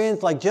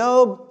experience like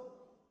Job,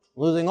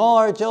 losing all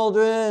our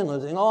children,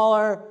 losing all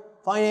our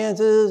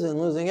finances,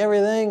 and losing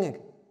everything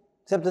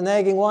except a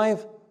nagging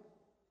wife,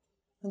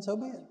 then so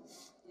be it.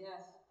 Yes.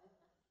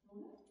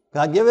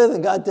 God giveth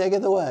and God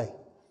taketh away.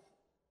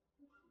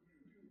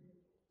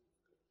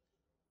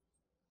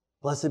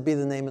 Blessed be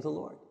the name of the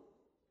Lord.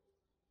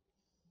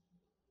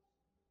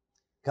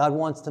 God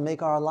wants to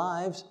make our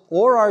lives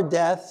or our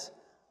deaths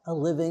a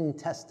living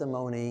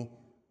testimony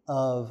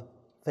of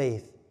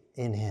faith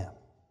in him.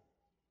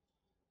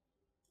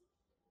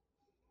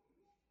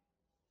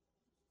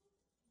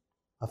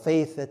 A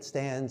faith that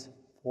stands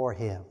for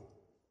him.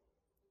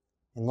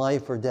 In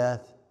life or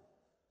death.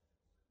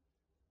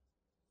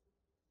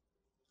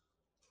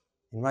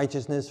 In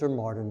righteousness or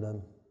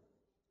martyrdom.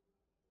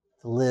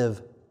 To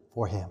live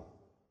for him.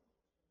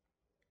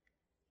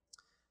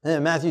 And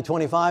in Matthew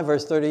 25,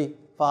 verse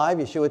 35,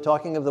 Yeshua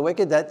talking of the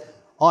wicked, that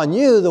on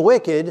you, the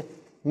wicked,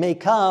 may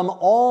come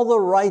all the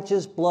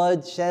righteous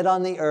blood shed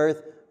on the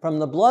earth, from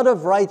the blood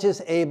of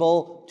righteous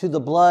Abel to the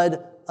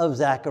blood of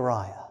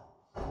Zechariah.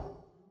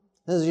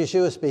 This is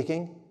Yeshua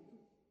speaking.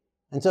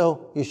 And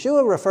so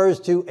Yeshua refers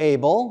to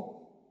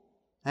Abel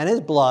and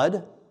his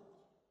blood.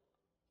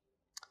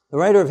 The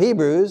writer of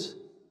Hebrews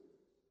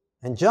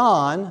and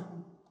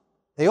John,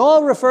 they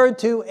all referred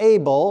to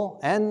Abel,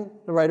 and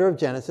the writer of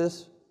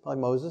Genesis, by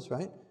Moses,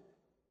 right?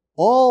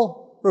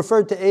 All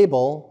referred to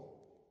Abel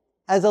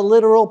as a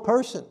literal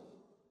person,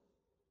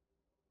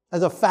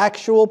 as a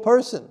factual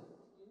person.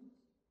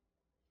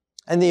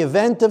 And the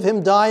event of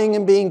him dying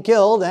and being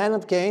killed, and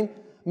of Cain,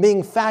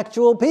 being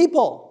factual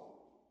people.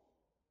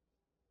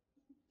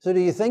 So do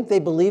you think they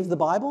believed the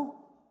Bible?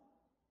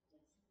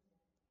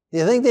 Do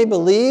you think they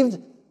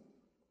believed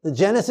the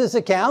Genesis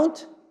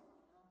account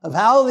of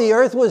how the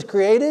earth was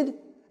created?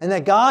 And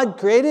that God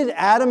created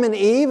Adam and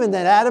Eve, and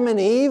that Adam and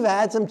Eve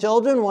had some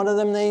children, one of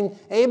them named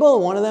Abel,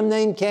 and one of them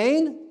named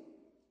Cain?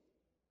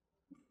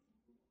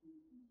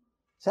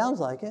 Sounds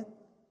like it.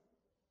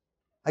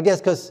 I guess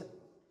because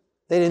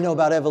they didn't know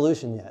about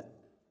evolution yet.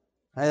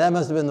 Right? That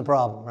must have been the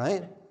problem,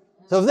 right?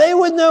 So if they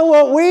would know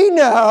what we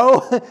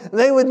know,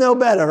 they would know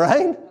better,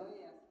 right?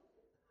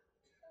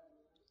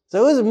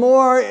 So it was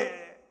more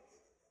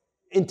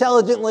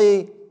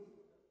intelligently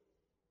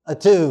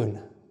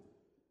attuned.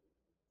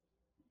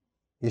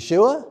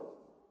 Yeshua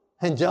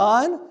and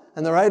John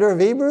and the writer of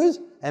Hebrews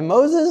and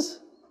Moses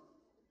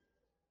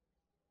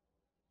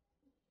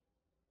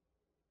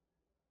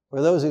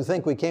were those who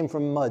think we came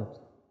from mud.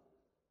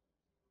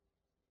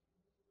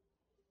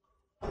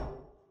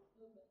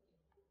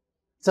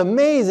 It's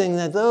amazing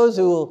that those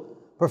who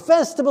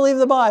profess to believe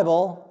the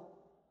Bible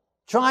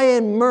try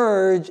and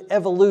merge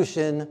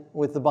evolution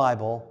with the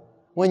Bible,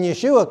 when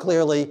Yeshua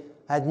clearly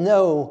had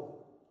no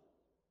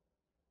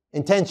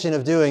intention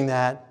of doing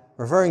that.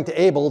 Referring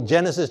to Abel,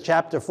 Genesis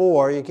chapter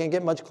 4, you can't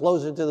get much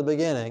closer to the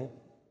beginning,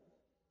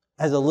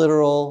 as a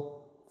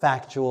literal,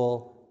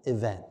 factual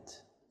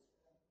event.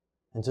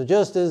 And so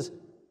just as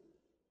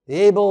the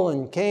Abel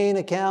and Cain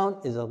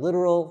account is a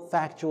literal,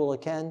 factual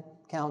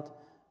account,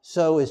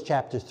 so is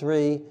chapter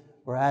 3,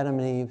 where Adam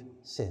and Eve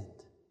sinned.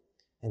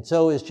 And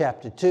so is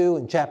chapter 2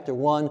 and chapter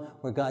 1,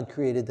 where God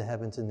created the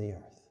heavens and the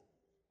earth.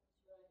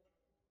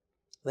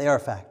 They are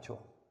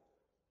factual.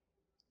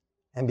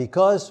 And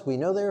because we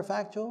know they are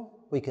factual,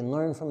 we can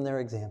learn from their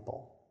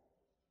example.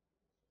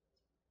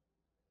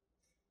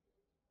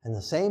 And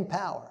the same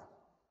power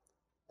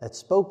that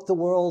spoke the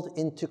world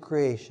into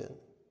creation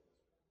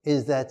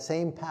is that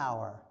same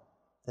power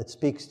that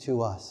speaks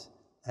to us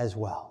as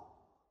well.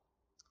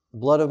 The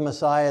blood of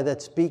Messiah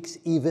that speaks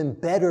even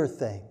better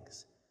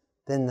things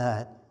than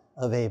that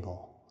of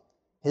Abel.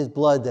 His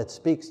blood that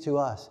speaks to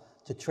us,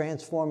 to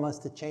transform us,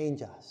 to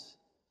change us,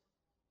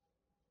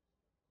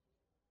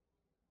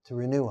 to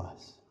renew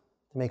us,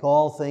 to make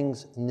all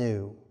things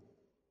new,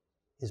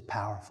 is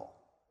powerful.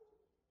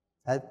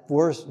 That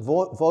voice,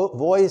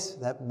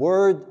 that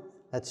word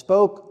that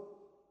spoke,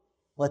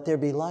 let there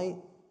be light,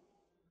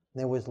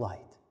 there was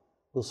light.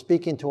 Will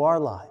speak into our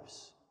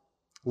lives.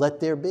 Let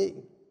there be,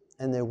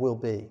 and there will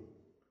be.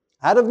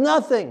 Out of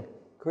nothing,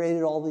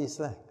 created all these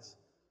things.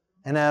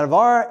 And out of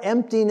our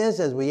emptiness,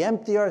 as we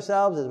empty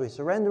ourselves, as we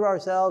surrender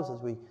ourselves, as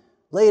we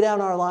lay down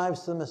our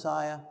lives to the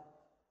Messiah,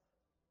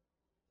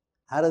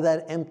 out of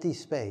that empty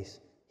space,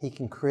 He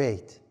can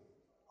create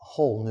a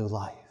whole new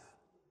life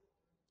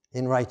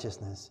in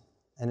righteousness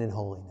and in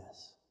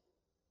holiness.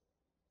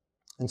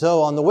 And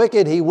so on the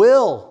wicked, He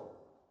will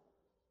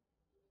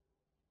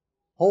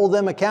hold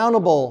them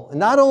accountable,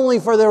 not only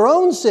for their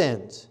own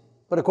sins,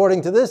 but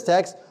according to this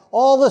text,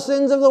 all the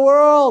sins of the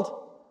world,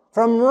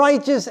 from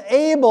righteous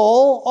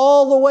Abel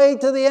all the way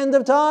to the end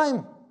of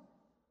time.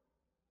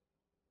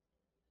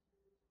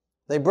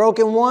 They've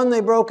broken one,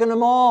 they've broken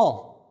them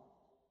all.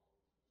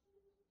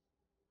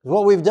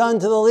 What we've done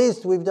to the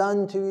least, we've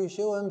done to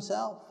Yeshua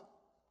Himself.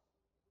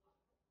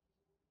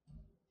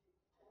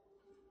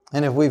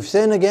 And if we've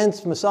sinned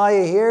against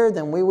Messiah here,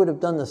 then we would have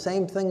done the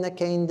same thing that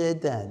Cain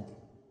did then.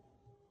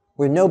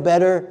 We're no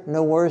better,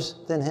 no worse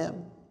than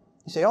him.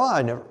 You say, oh,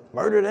 I never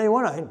murdered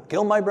anyone. I didn't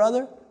kill my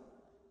brother.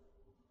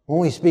 When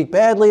we speak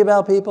badly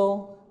about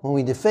people, when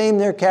we defame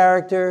their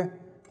character,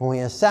 when we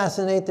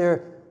assassinate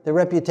their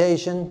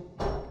reputation,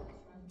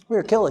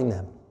 we're killing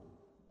them.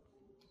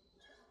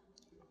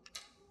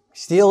 We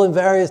steal in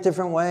various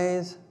different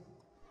ways,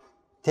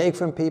 take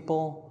from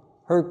people,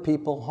 hurt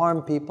people,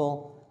 harm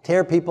people,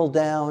 tear people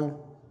down,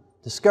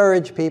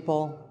 discourage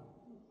people,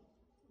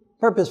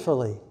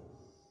 purposefully.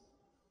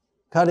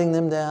 Cutting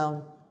them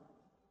down,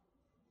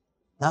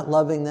 not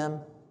loving them,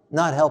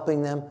 not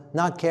helping them,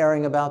 not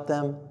caring about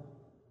them.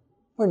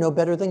 We're no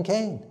better than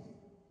Cain.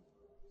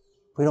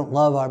 We don't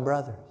love our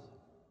brothers.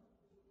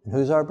 And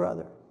who's our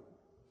brother?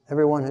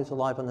 Everyone who's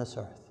alive on this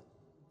earth.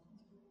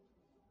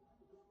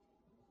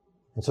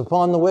 And so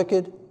upon the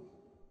wicked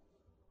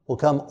will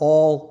come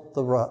all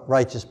the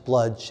righteous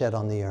blood shed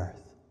on the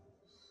earth.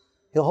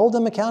 He'll hold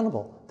them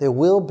accountable. There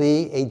will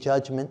be a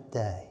judgment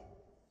day.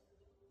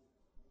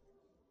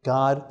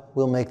 God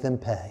will make them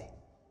pay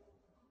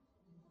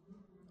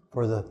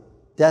for the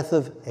death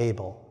of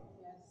Abel.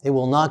 It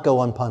will not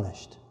go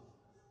unpunished.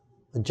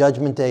 The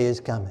judgment day is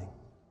coming.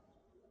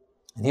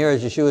 And here,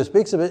 as Yeshua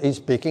speaks of it, He's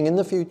speaking in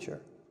the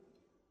future,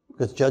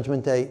 because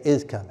judgment day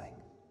is coming.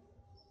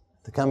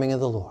 The coming of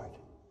the Lord.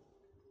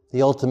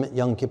 The ultimate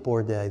Yom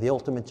Kippur day, the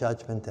ultimate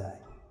judgment day.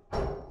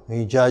 Where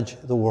you judge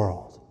the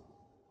world.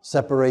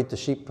 Separate the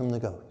sheep from the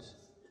goats.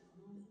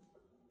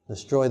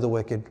 Destroy the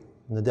wicked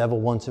and the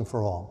devil once and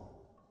for all.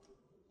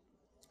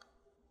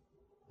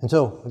 And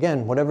so,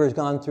 again, whatever has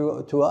gone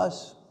through to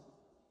us,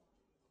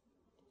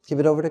 give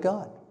it over to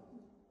God.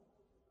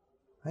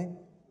 Right?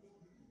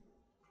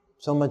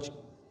 So much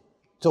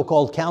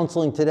so-called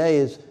counseling today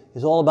is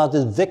all about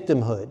this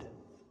victimhood.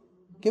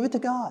 Give it to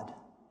God.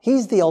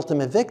 He's the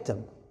ultimate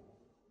victim.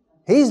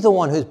 He's the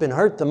one who's been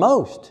hurt the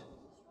most.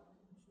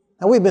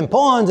 And we've been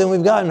pawns and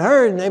we've gotten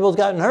hurt, and Abel's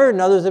gotten hurt,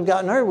 and others have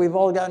gotten hurt. We've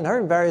all gotten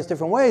hurt in various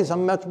different ways,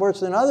 some much worse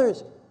than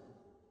others.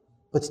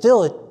 But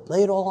still,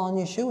 lay it all on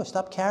Yeshua.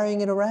 Stop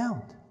carrying it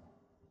around.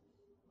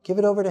 Give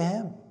it over to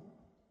Him.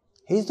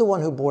 He's the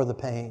one who bore the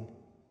pain.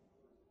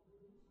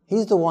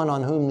 He's the one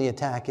on whom the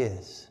attack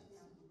is.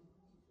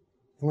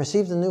 And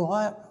receive the new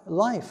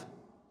life.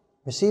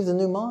 Receive the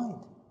new mind.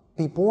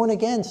 Be born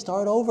again.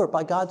 Start over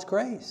by God's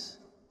grace.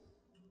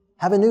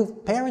 Have a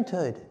new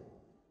parenthood.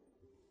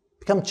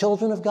 Become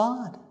children of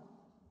God.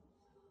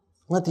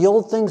 Let the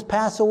old things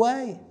pass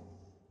away.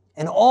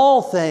 And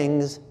all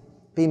things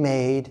be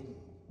made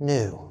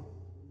new.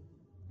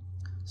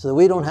 So that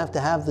we don't have to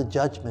have the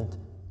judgment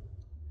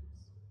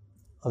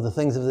of the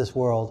things of this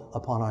world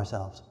upon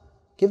ourselves.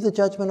 Give the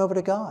judgment over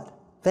to God.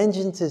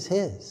 Vengeance is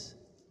His.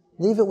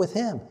 Leave it with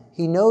Him.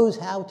 He knows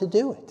how to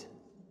do it.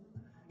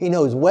 He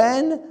knows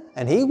when,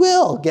 and He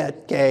will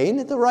get Cain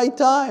at the right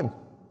time.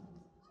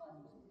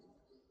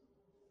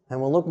 And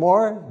we'll look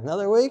more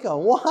another week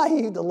on why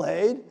He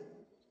delayed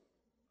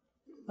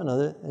in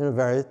a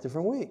very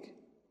different week.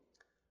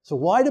 So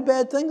why do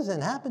bad things then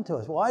happen to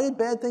us? Why did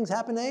bad things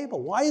happen to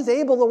Abel? Why is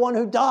Abel the one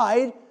who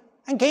died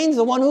and Cain's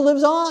the one who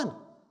lives on?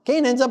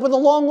 Cain ends up with a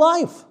long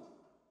life.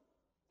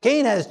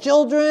 Cain has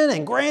children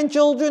and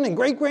grandchildren and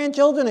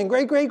great-grandchildren and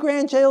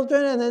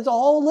great-great-grandchildren, and there's a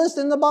whole list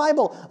in the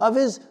Bible of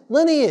his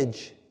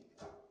lineage.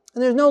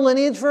 And there's no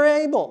lineage for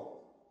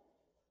Abel.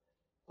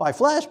 By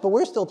flesh, but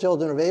we're still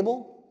children of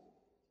Abel.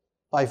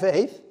 By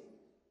faith.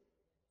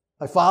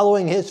 By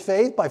following his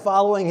faith, by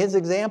following his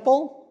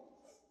example.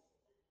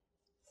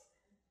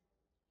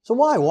 So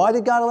why? Why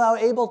did God allow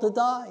Abel to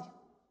die?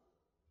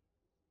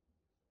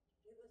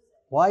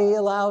 Why He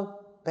allowed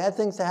bad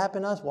things to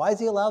happen to us? Why does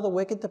He allow the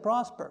wicked to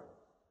prosper?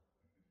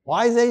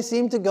 Why do they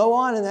seem to go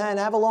on and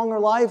have a longer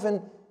life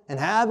and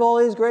have all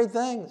these great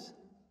things?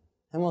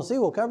 And we'll see,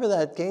 we'll cover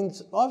that,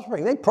 Cain's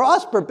offspring. They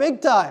prosper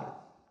big time.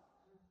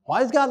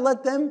 Why does God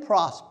let them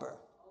prosper?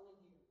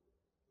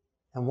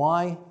 And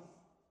why?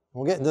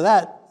 We'll get into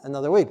that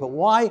another week. But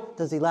why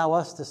does he allow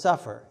us to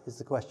suffer is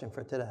the question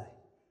for today.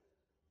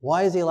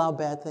 Why does he allow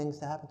bad things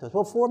to happen to us?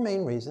 Well, 4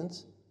 main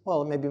reasons.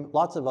 Well, maybe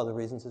lots of other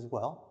reasons as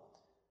well.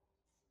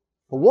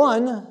 But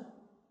one,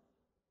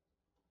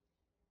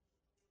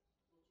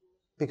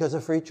 because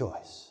of free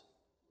choice.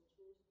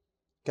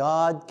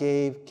 God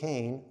gave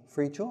Cain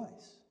free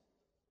choice.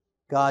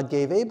 God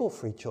gave Abel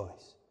free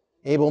choice.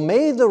 Abel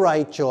made the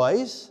right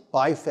choice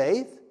by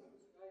faith.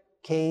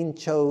 Cain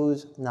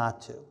chose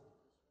not to.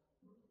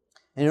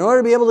 And in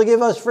order to be able to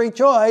give us free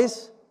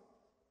choice,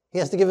 he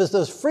has to give us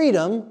this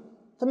freedom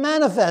to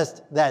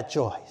manifest that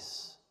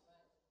choice.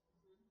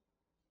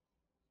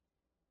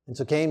 And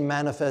so Cain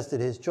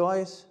manifested his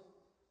choice.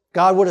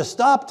 God would have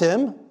stopped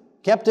him,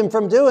 kept him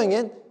from doing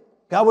it.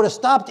 God would have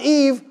stopped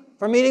Eve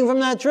from eating from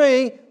that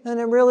tree, and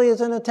it really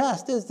isn't a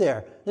test, is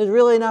there? There's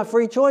really not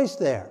free choice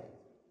there.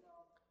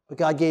 But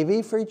God gave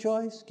Eve free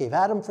choice, gave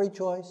Adam free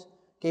choice,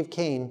 gave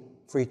Cain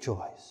free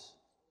choice.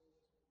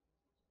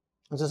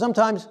 And so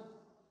sometimes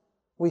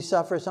we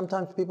suffer,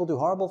 sometimes people do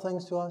horrible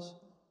things to us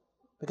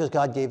because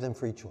God gave them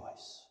free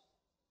choice.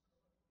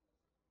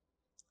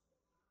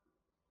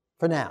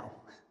 For now.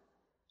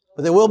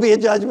 But there will be a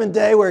judgment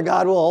day where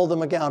God will hold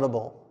them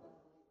accountable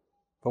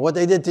for what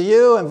they did to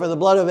you and for the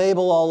blood of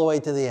Abel all the way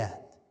to the end.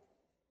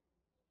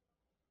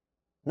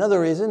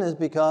 Another reason is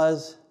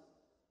because,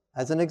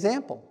 as an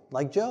example,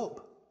 like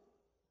Job,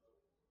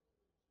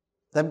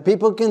 that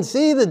people can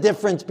see the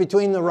difference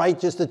between the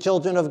righteous, the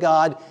children of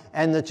God,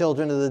 and the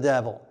children of the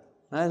devil.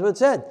 And that's what it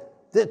said.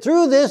 That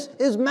through this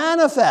is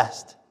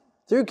manifest.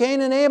 Through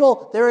Cain and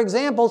Abel, their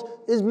examples,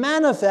 is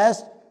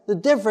manifest the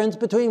difference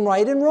between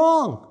right and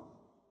wrong.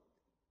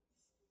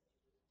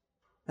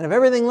 And if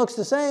everything looks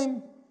the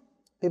same,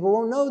 people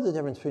won't know the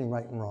difference between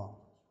right and wrong.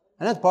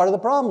 And that's part of the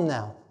problem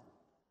now.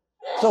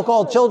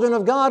 So-called children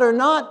of God are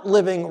not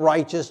living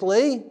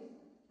righteously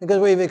because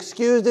we've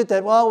excused it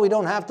that, well, we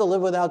don't have to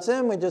live without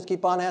sin. We just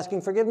keep on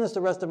asking forgiveness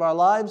the rest of our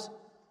lives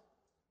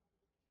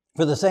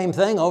for the same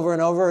thing over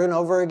and over and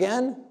over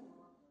again.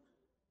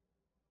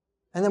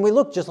 And then we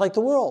look just like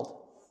the world.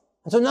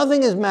 And so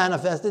nothing is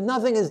manifested,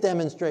 nothing is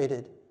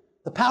demonstrated.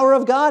 The power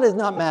of God is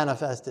not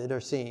manifested or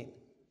seen.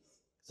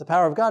 The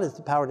power of God is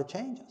the power to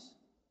change us.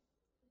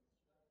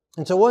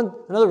 And so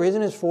another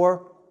reason is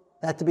for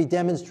that to be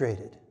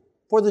demonstrated,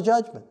 for the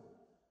judgment,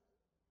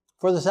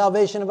 for the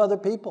salvation of other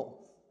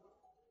people,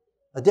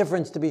 a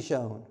difference to be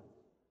shown.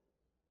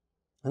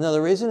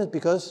 Another reason is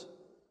because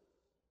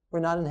we're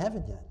not in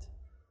heaven yet.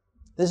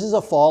 This is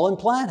a fallen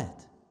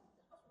planet.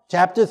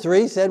 Chapter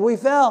 3 said we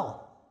fell.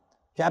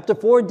 Chapter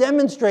 4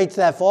 demonstrates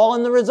that fall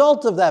and the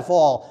results of that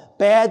fall.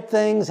 Bad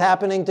things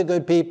happening to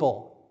good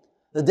people.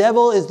 The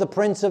devil is the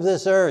prince of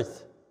this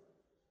earth.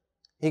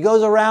 He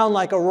goes around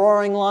like a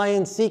roaring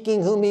lion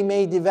seeking whom he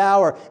may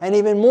devour, and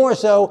even more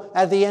so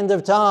at the end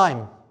of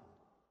time.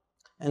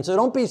 And so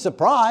don't be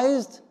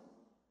surprised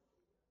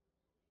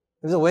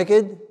if the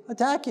wicked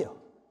attack you.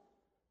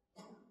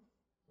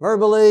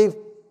 Verbally,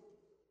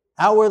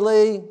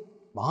 outwardly,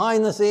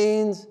 behind the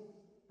scenes,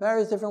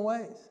 various different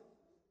ways.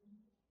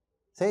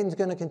 Satan's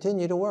going to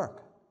continue to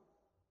work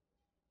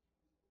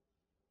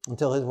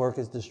until his work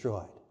is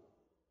destroyed.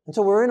 And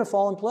so we're in a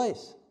fallen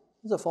place.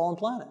 It's a fallen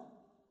planet.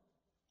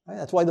 Right?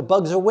 That's why the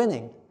bugs are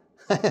winning.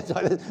 That's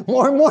why there's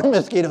more and more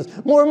mosquitoes,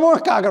 more and more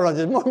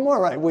cockroaches, more and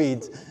more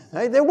weeds.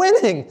 Right? They're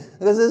winning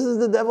because this is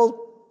the devil's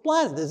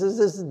planet. This is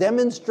this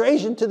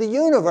demonstration to the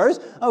universe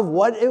of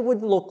what it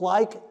would look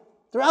like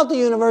throughout the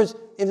universe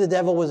if the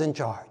devil was in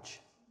charge.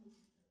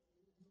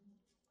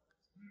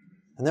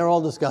 And they're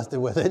all disgusted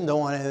with it and don't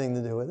want anything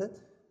to do with it.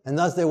 And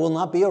thus there will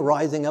not be a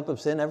rising up of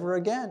sin ever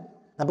again.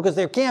 Not because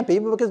there can't be,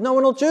 but because no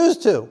one will choose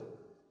to.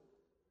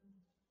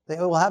 They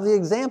will have the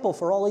example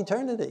for all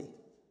eternity.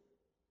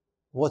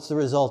 What's the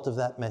result of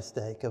that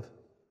mistake, of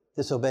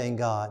disobeying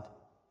God,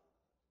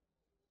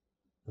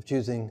 of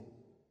choosing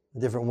a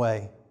different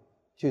way,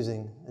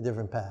 choosing a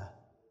different path?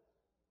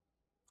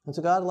 And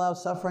so God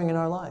allows suffering in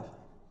our life.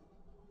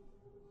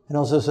 And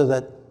also so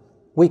that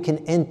we can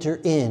enter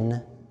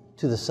in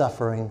to the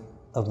suffering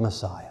of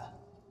Messiah.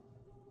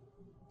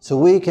 So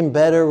we can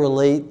better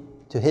relate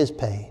to his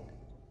pain,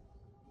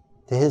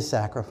 to his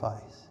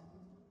sacrifice.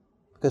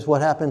 Because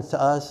what happens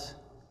to us,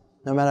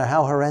 no matter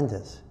how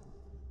horrendous,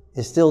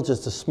 is still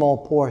just a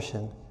small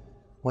portion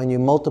when you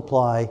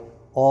multiply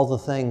all the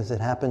things that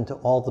happen to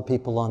all the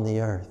people on the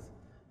earth.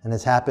 And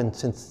it's happened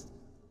since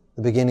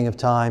the beginning of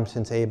time,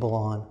 since Abel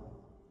on.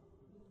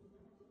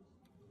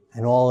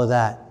 And all of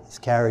that is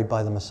carried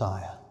by the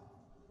Messiah.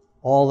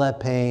 All that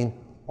pain,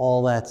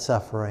 all that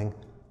suffering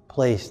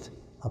placed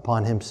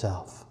upon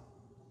himself,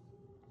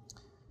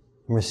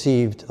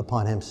 received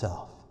upon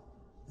himself.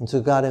 And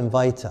so God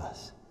invites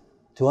us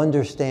to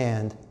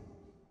understand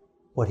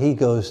what he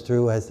goes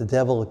through as the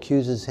devil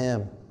accuses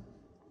him,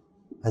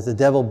 as the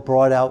devil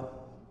brought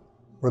out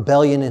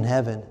rebellion in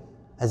heaven,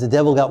 as the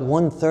devil got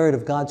 1/3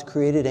 of God's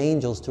created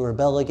angels to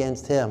rebel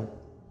against him.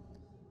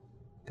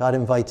 God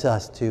invites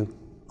us to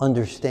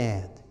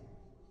understand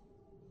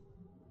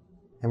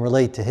and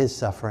relate to his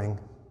suffering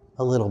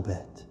a little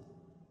bit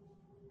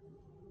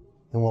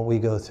in what we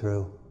go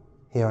through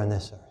here on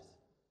this earth.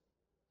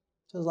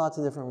 There's lots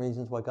of different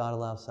reasons why God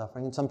allows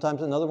suffering. And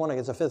sometimes another one, I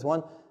guess a fifth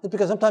one, is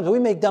because sometimes we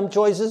make dumb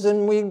choices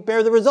and we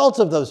bear the results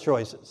of those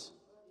choices.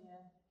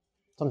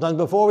 Sometimes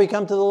before we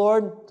come to the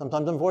Lord,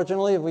 sometimes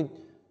unfortunately if we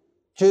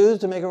choose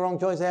to make a wrong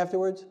choice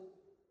afterwards,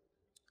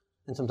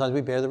 and sometimes we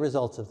bear the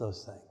results of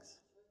those things.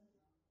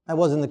 That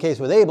wasn't the case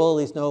with Abel, at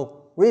least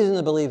no reason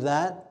to believe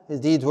that. His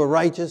deeds were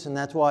righteous and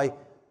that's why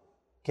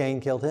Cain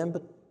killed him,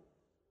 but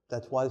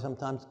that's why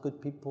sometimes good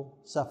people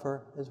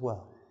suffer as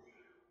well.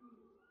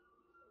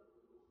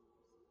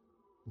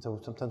 And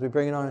so sometimes we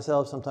bring it on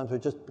ourselves, sometimes we're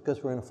just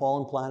because we're in a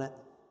fallen planet.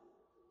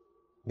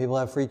 People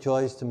have free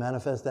choice to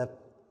manifest that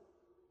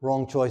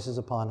wrong choices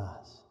upon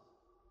us.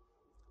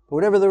 But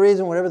whatever the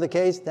reason, whatever the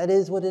case, that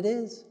is what it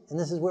is. And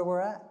this is where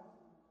we're at.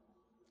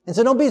 And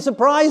so don't be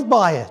surprised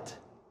by it.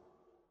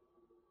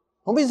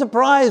 Don't be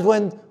surprised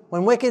when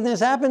wickedness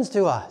happens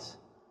to us.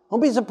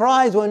 Don't be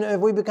surprised if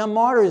we become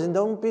martyrs, and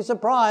don't be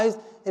surprised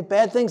if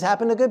bad things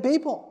happen to good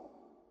people.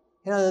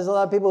 You know, there's a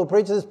lot of people who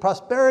preach this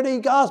prosperity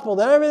gospel,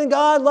 that everything,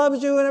 God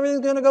loves you and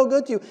everything's going to go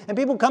good to you. And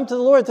people come to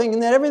the Lord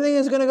thinking that everything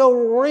is going to go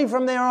right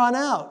from there on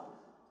out.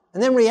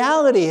 And then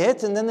reality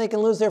hits and then they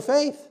can lose their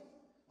faith.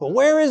 But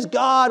where is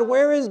God?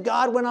 Where is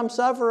God when I'm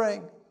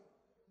suffering?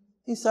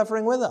 He's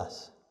suffering with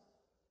us.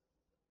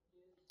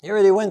 He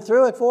already went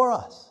through it for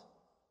us.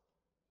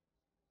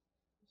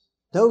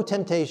 No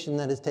temptation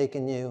that has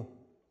taken you,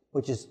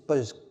 which is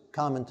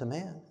common to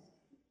man.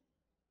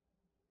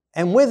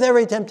 And with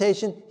every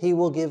temptation, he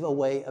will give a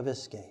way of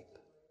escape.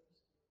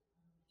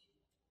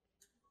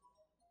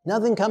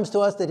 Nothing comes to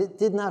us that it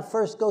did not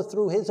first go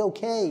through his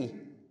okay.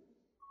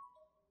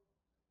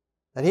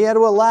 That he had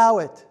to allow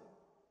it,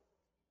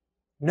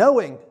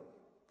 knowing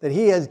that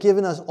he has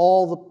given us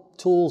all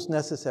the tools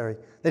necessary,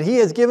 that he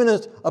has given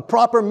us a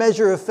proper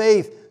measure of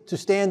faith to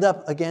stand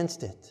up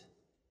against it.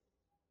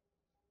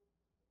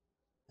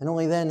 And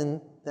only then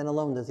and then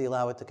alone does he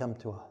allow it to come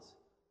to us.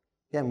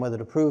 Again, whether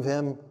to prove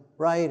him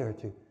right or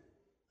to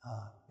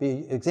be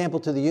an example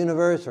to the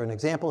universe or an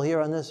example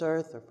here on this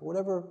earth, or for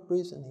whatever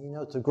reason,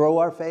 to grow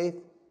our faith.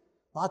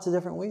 Lots of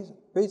different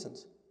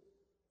reasons.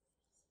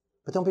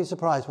 But don't be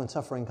surprised when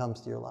suffering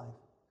comes to your life.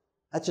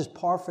 That's just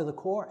par for the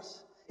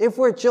course. If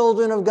we're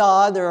children of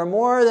God, there are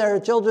more that are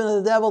children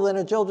of the devil than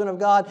are children of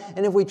God.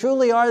 And if we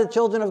truly are the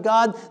children of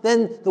God,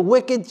 then the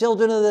wicked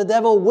children of the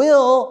devil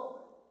will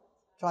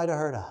try to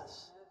hurt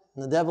us.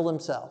 And the devil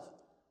himself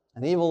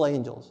and evil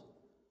angels.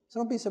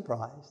 So don't be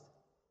surprised.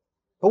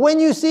 But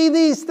when you see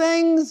these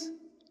things,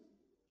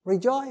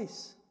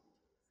 rejoice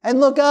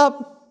and look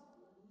up,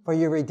 for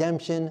your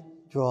redemption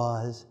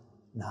draws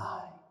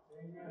nigh.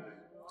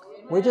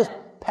 We're just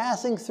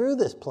passing through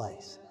this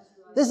place.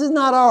 This is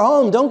not our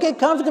home. Don't get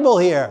comfortable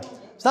here.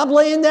 Stop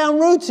laying down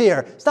roots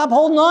here. Stop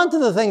holding on to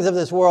the things of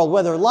this world,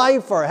 whether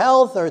life or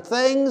health or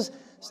things.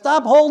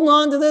 Stop holding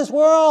on to this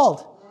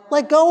world.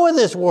 Let go of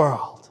this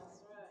world.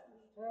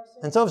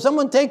 And so if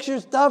someone takes your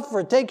stuff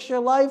or takes your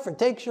life or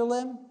takes your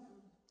limb,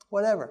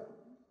 whatever,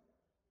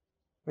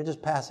 we're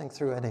just passing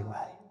through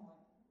anyway.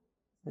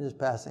 We're just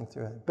passing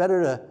through it.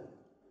 Better to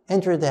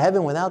enter into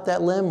heaven without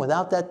that limb,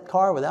 without that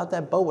car, without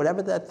that boat,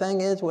 whatever that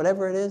thing is,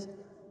 whatever it is,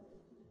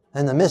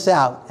 than to miss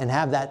out and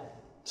have that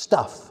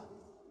stuff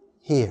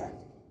here.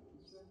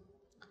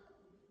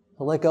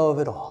 So let go of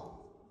it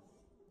all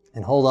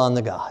and hold on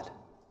to God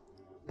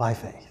by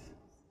faith.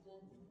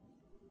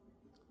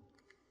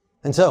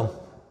 And so,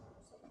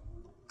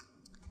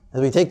 as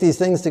we take these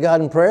things to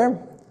God in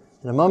prayer,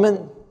 in a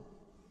moment,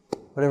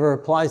 whatever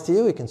applies to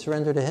you, we can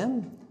surrender to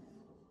him.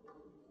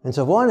 And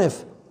so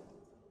if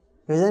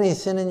there's any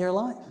sin in your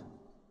life,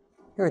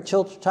 you're a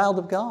child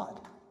of God.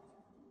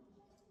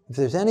 If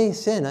there's any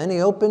sin, any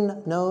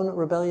open, known,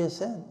 rebellious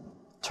sin,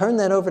 turn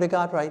that over to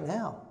God right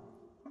now.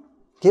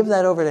 Give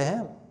that over to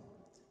him.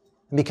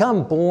 And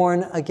become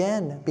born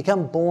again.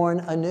 Become born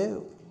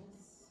anew.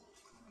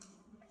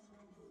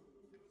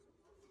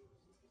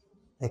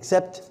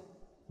 Accept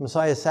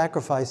Messiah's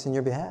sacrifice in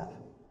your behalf.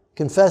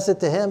 Confess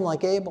it to him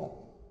like Abel.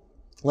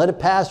 Let it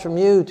pass from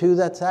you to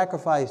that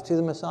sacrifice, to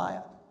the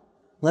Messiah.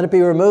 Let it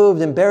be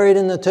removed and buried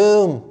in the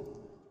tomb,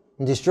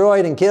 and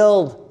destroyed and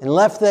killed and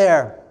left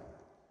there.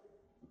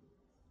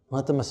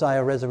 Let the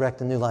Messiah resurrect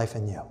a new life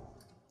in you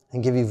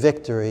and give you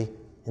victory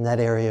in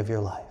that area of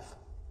your life.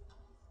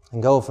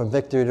 And go from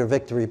victory to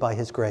victory by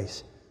his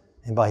grace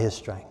and by his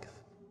strength.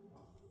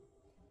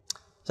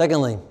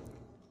 Secondly,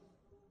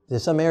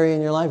 there's some area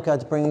in your life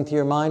God's bringing to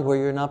your mind where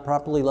you're not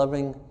properly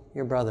loving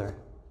your brother.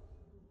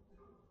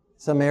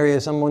 Some area,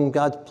 someone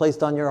God's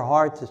placed on your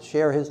heart to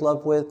share his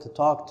love with, to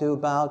talk to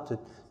about, to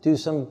do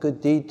some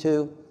good deed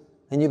to,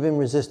 and you've been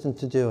resistant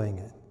to doing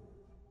it.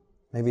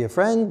 Maybe a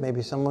friend,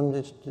 maybe someone,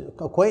 just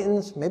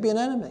acquaintance, maybe an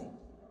enemy.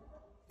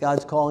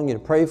 God's calling you to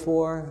pray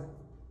for,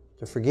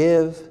 to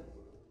forgive.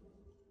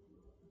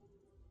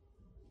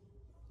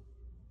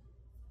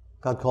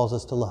 God calls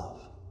us to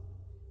love.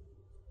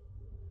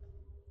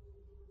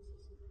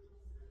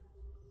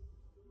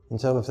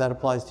 And so if that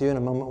applies to you, in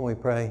a moment when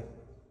we pray,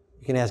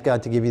 you can ask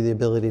God to give you the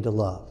ability to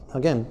love.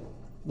 Again,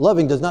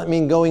 loving does not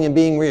mean going and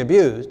being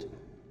re-abused.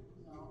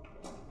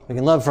 We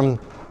can love from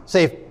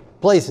safe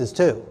places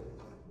too.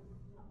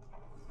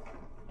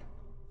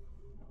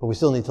 But we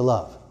still need to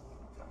love.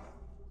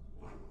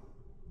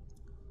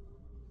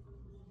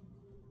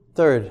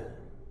 Third,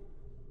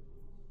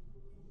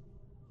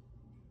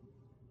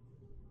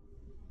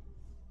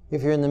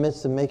 if you're in the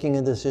midst of making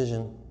a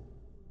decision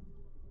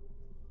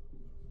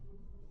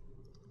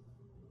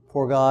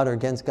for God or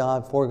against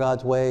God, for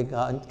God's way,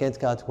 against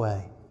God's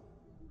way,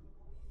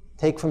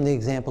 take from the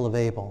example of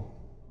Abel.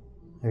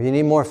 If you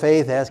need more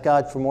faith, ask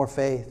God for more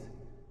faith.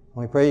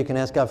 When we pray, you can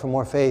ask God for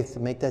more faith to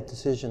make that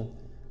decision,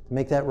 to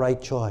make that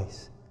right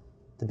choice,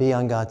 to be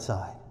on God's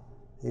side.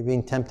 You're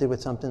being tempted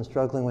with something,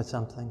 struggling with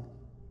something.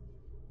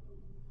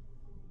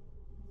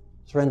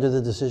 Surrender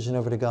the decision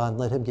over to God and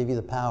let Him give you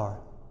the power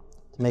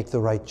to make the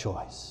right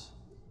choice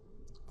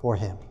for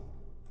Him.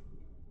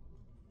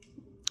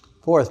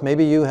 Fourth,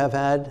 maybe you have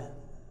had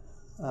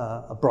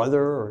a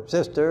brother or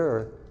sister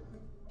or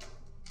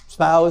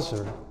spouse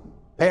or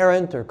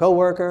parent or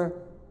coworker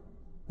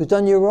who's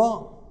done you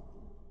wrong,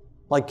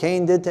 like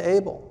Cain did to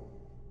Abel.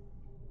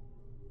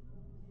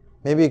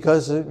 Maybe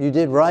because you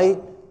did right,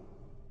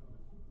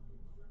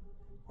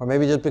 or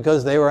maybe just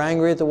because they were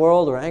angry at the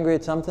world or angry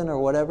at something or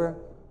whatever.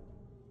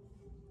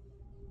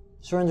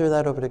 Surrender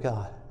that over to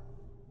God.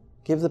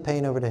 Give the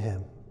pain over to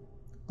Him.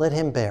 Let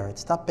Him bear it.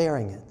 Stop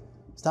bearing it.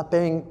 Stop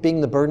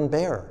being the burden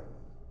bearer.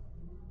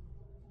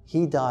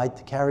 He died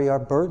to carry our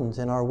burdens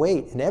and our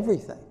weight and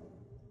everything.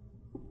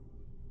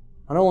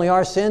 Not only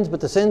our sins, but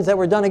the sins that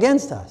were done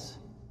against us.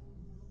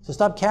 So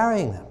stop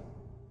carrying them.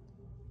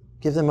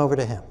 Give them over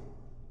to Him.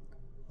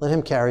 Let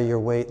Him carry your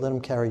weight. Let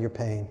Him carry your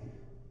pain.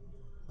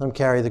 Let Him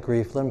carry the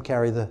grief. Let Him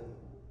carry the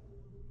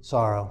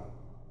sorrow.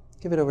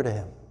 Give it over to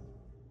Him.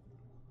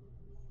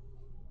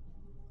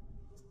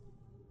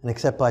 And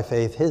accept by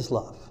faith His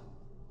love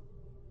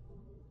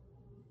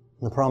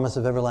and the promise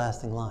of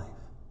everlasting life,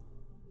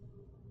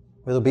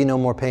 where there'll be no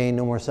more pain,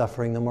 no more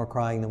suffering, no more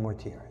crying, no more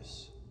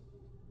tears.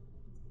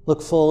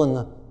 Look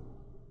full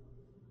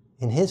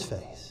in His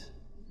face,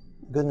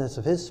 the goodness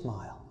of His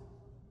smile.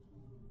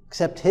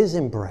 Accept His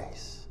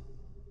embrace.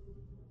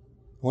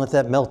 And let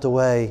that melt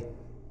away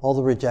all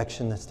the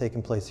rejection that's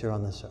taken place here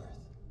on this earth.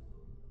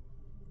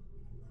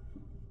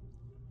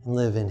 And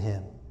live in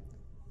Him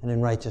and in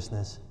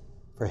righteousness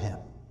for Him.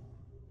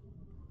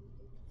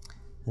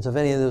 And so if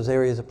any of those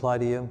areas apply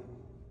to you,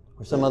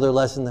 or some other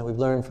lesson that we've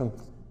learned from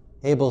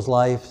Abel's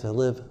life to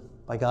live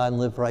by God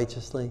and live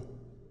righteously,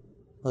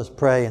 let's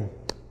pray and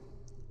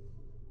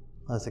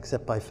let's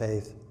accept by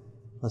faith.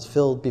 Let's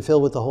be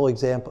filled with the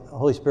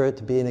Holy Spirit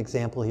to be an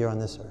example here on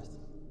this earth.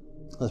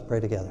 Let's pray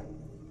together.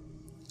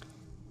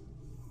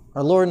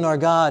 Our Lord and our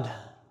God,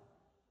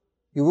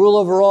 you rule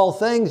over all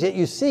things, yet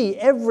you see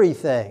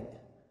everything.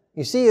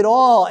 You see it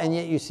all, and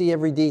yet you see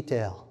every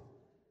detail.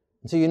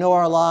 And so you know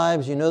our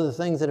lives, you know the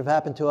things that have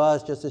happened to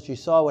us, just as you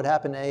saw what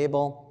happened to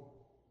Abel.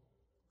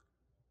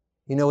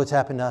 You know what's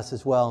happened to us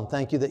as well. And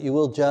thank you that you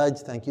will judge.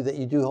 Thank you that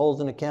you do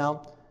hold an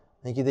account.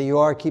 Thank you that you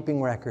are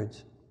keeping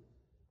records.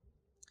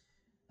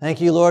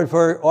 Thank you, Lord,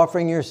 for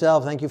offering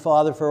yourself. Thank you,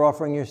 Father, for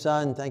offering your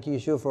Son. Thank you,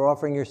 Yeshua, for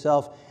offering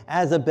yourself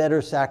as a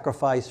better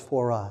sacrifice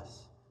for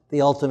us,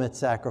 the ultimate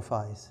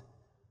sacrifice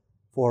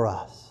for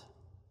us.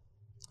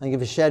 Thank you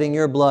for shedding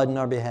your blood in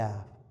our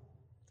behalf.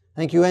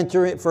 Thank you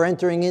for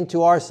entering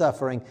into our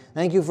suffering.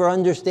 Thank you for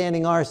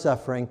understanding our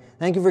suffering.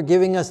 Thank you for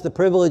giving us the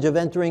privilege of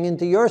entering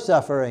into your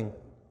suffering.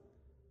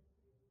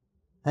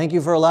 Thank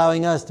you for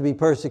allowing us to be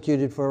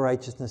persecuted for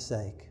righteousness'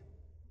 sake.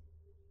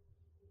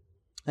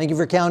 Thank you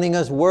for counting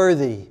us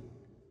worthy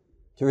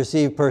to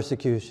receive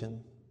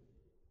persecution,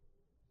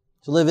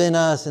 to live in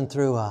us and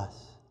through us.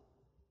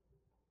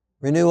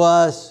 Renew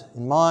us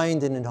in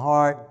mind and in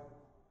heart.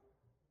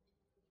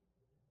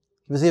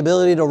 Give us the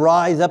ability to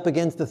rise up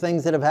against the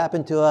things that have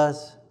happened to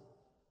us.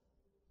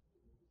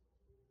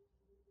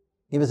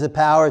 Give us the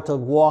power to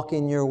walk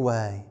in your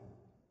way,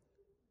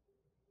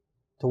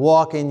 to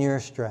walk in your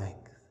strength,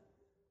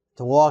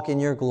 to walk in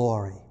your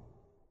glory.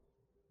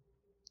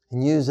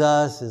 And use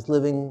us as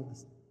living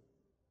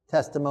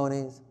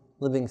testimonies,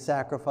 living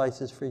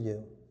sacrifices for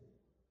you.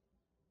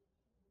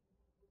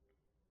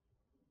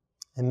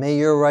 And may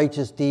your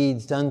righteous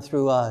deeds done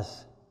through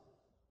us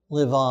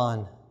live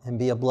on and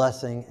be a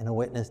blessing and a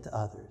witness to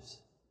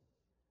others.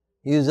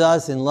 Use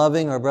us in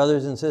loving our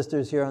brothers and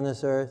sisters here on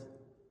this earth.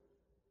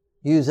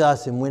 Use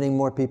us in winning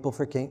more people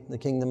for the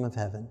kingdom of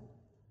heaven.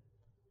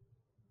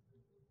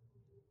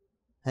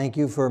 Thank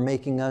you for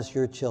making us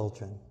your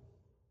children.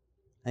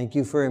 Thank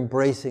you for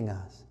embracing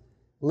us,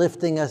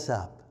 lifting us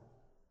up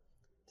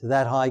to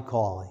that high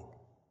calling.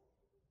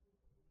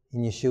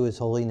 In Yeshua's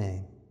holy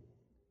name,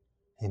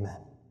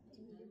 amen.